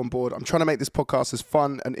feedback on board. I'm trying to make this podcast as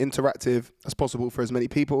fun and interactive as possible for as many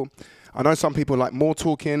people. I know some people like more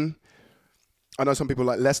talking. I know some people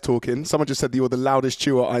like less talking. Someone just said you're the loudest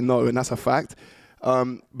chewer I know, and that's a fact.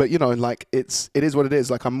 But, like, it is what it is.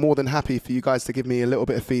 Like, I'm more than happy for you guys to give me a little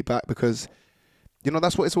bit of feedback because you know,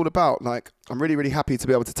 that's what it's all about. Like, I'm really, really happy to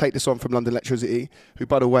be able to take this on from London Electricity, who,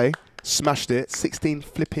 by the way, smashed it. 16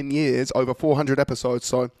 flipping years, over 400 episodes.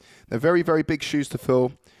 So they're very, very big shoes to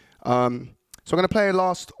fill. So I'm going to play a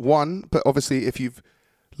last one. But obviously, if you've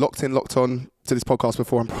locked on to this podcast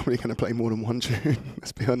before, I'm probably going to play more than one tune.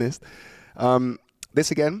 Let's be honest.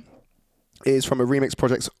 This, again, is from a remix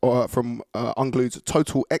project from Unglued's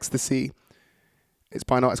Total Ecstasy. It's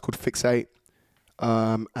by an artist called Fixate.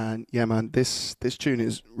 And yeah, man, this tune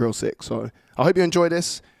is real sick. So I hope you enjoy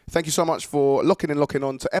this. Thank you so much for locking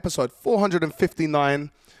on to episode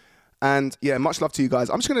 459. And yeah, much love to you guys.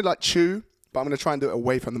 I'm just going to like chew, but I'm going to try and do it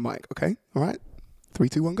away from the mic. Okay? All right? 3,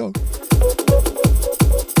 2, 1, go.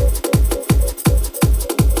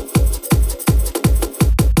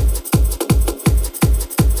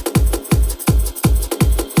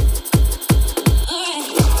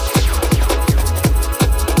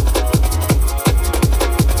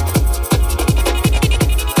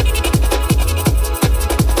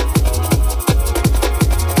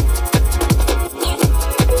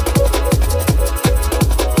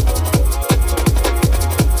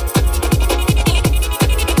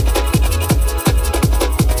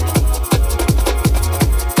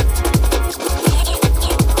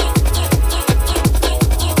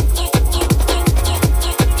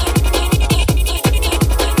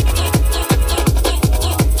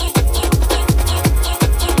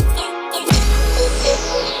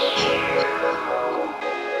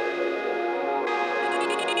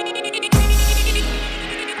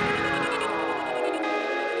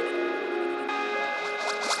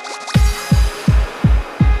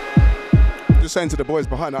 Saying to the boys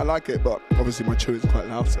behind, I like it, but obviously my chew is quite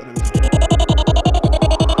loud, so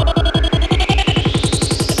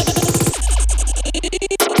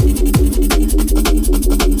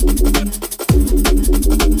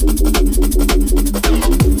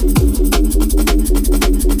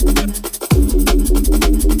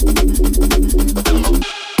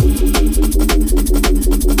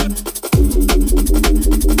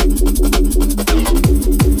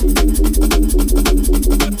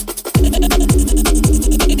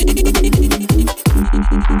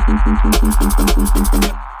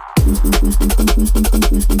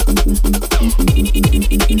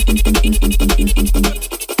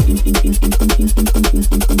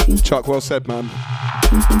Chuck, well said, man.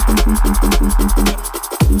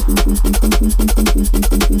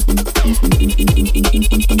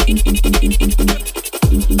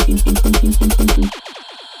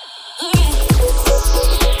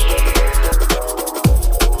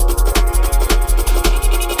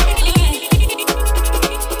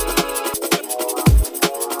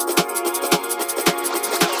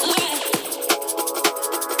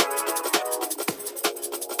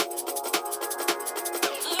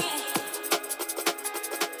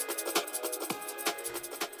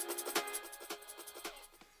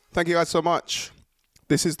 Thank you guys so much.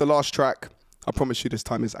 This is the last track. I promise you this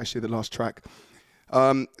time is actually the last track.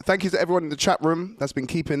 Thank you to everyone in the chat room that's been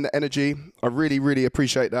keeping the energy. I really, really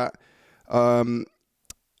appreciate that. And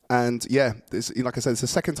yeah, this, like I said, it's the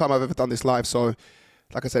second time I've ever done this live. So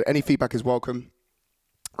like I said, any feedback is welcome.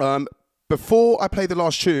 Before I play the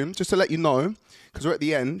last tune, just to let you know, because we're at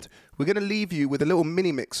the end, we're going to leave you with a little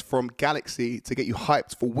mini mix from Galaxy to get you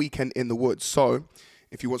hyped for Weekend in the Woods. So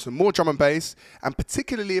if you want some more drum and bass, and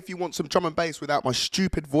particularly if you want some drum and bass without my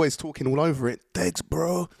stupid voice talking all over it, thanks,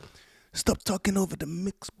 bro. Stop talking over the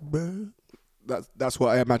mix, bro. That's what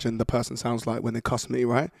I imagine the person sounds like when they cuss me,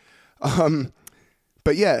 right?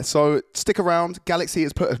 But yeah, so stick around. Galaxy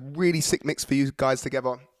has put a really sick mix for you guys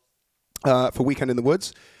together for Weekend in the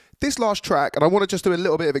Woods. This last track, and I want to just do a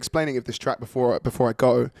little bit of explaining of this track before I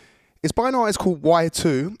go. It's by an artist called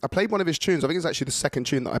Y2. I played one of his tunes. I think it's actually the second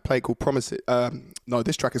tune that I played called Promises. No,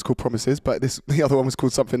 this track is called Promises, but the other one was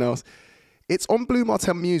called something else. It's on Blue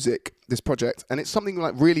Martel Music, this project, and it's something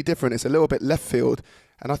like really different. It's a little bit left field.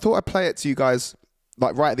 And I thought I'd play it to you guys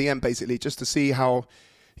like right at the end, basically, just to see how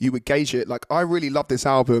you would gauge it. Like, I really love this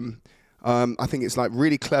album. I think it's like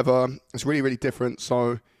really clever. It's really, really different.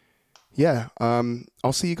 So yeah,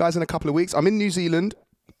 I'll see you guys in a couple of weeks. I'm in New Zealand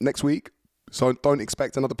next week. So don't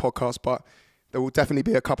expect another podcast, but there will definitely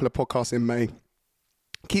be a couple of podcasts in May.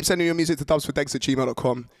 Keep sending your music to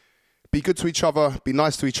dubsfordegs@gmail.com. Be good to each other. Be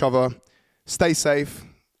nice to each other. Stay safe.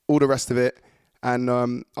 All the rest of it. And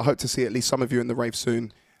I hope to see at least some of you in the rave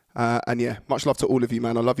soon. And yeah, much love to all of you,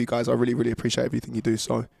 man. I love you guys. I really, really appreciate everything you do.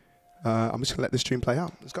 So I'm just going to let this tune play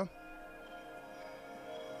out. Let's go.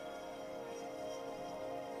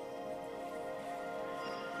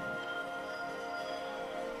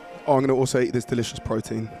 Oh, I'm going to also eat this delicious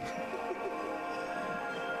protein.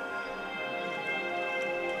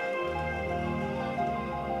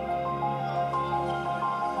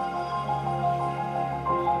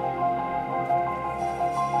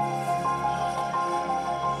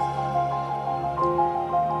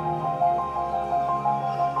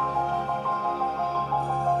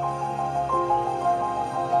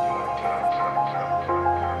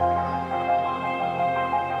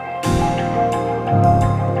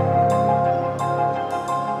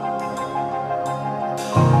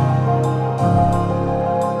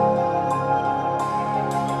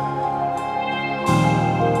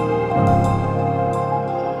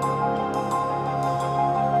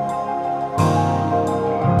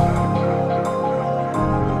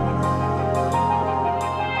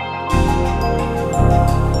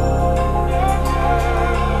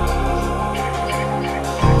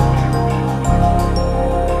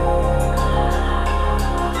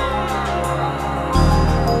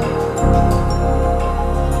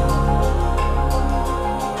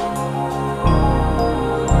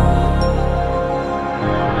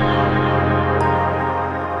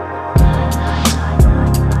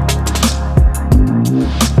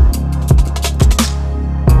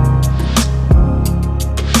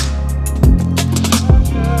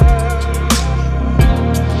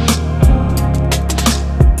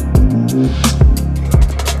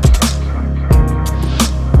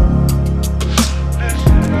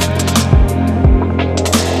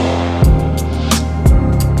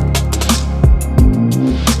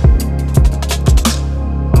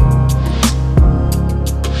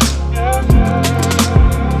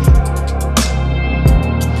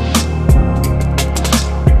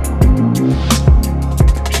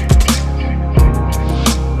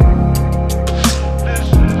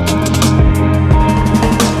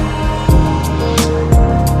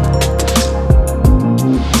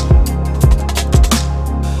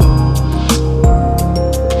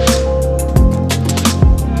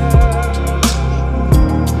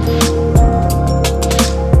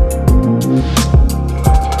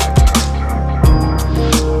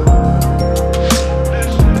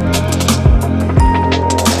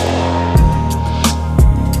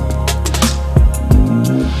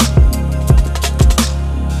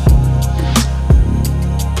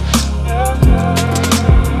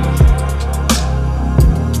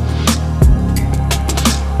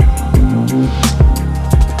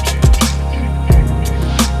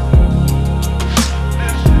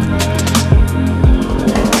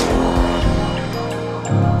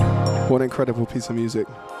 What an incredible piece of music.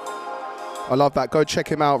 I love that. Go check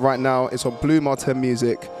him out right now. It's on Blue Martin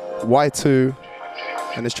Music, Y2,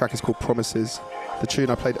 and this track is called Promises. The tune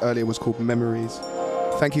I played earlier was called Memories.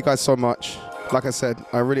 Thank you guys so much. Like I said,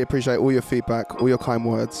 I really appreciate all your feedback, all your kind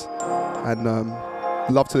words, and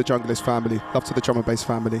love to the Junglist family, love to the Drum and Bass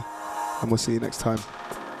family, and we'll see you next time.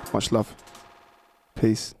 Much love.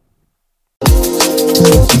 Peace.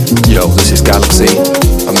 Yo, this is Galaxy,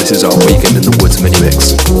 and this is our Weekend in the Woods mini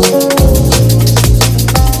mix.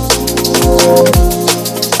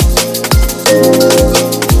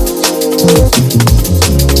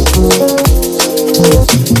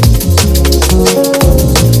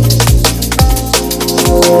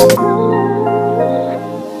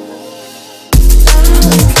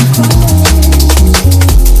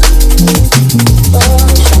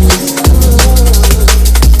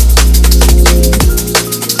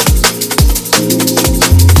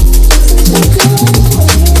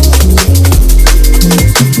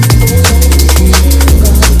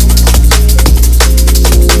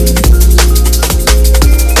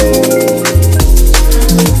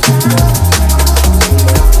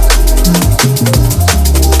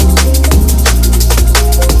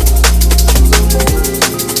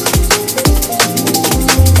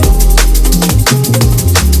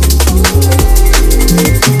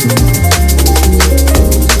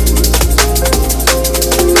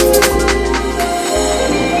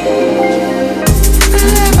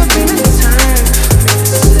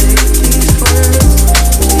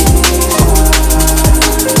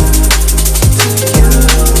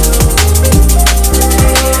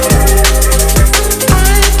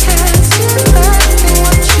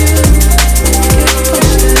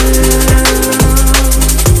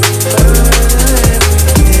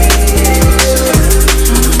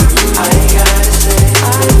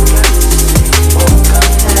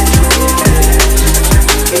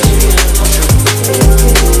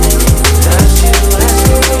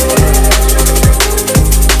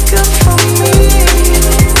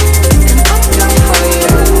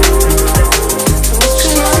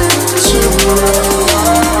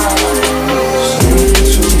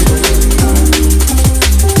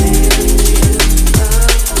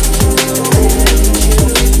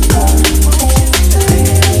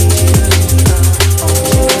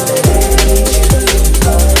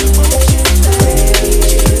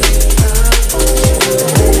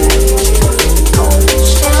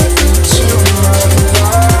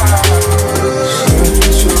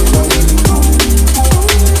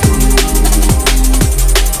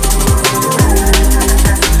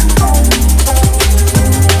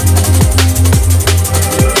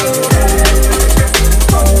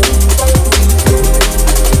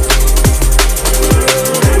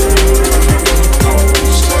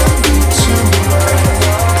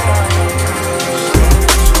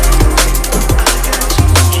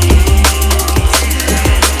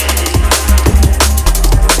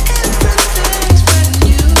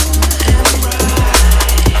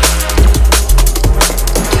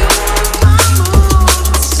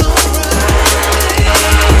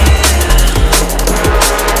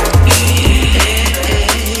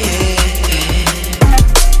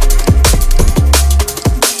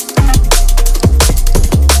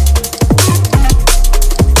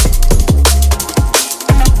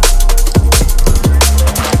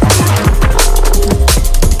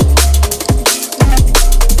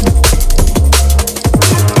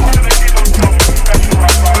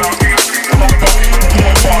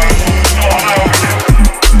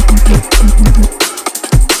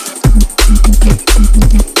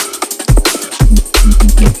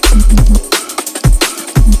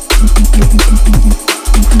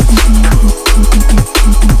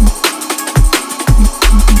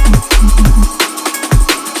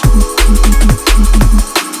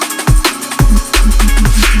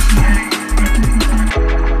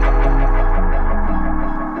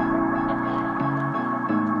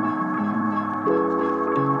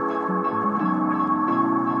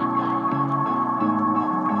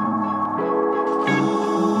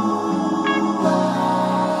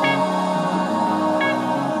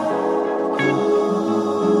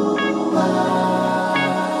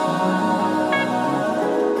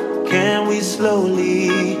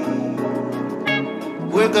 slowly.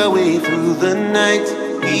 Work our way through the night,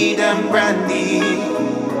 weed and brandy.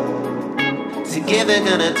 Together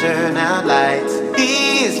gonna turn out lights.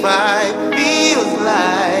 This vibe feels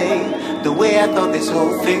like the way I thought this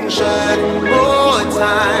whole thing should. More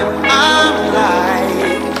time, I'm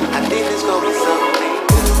like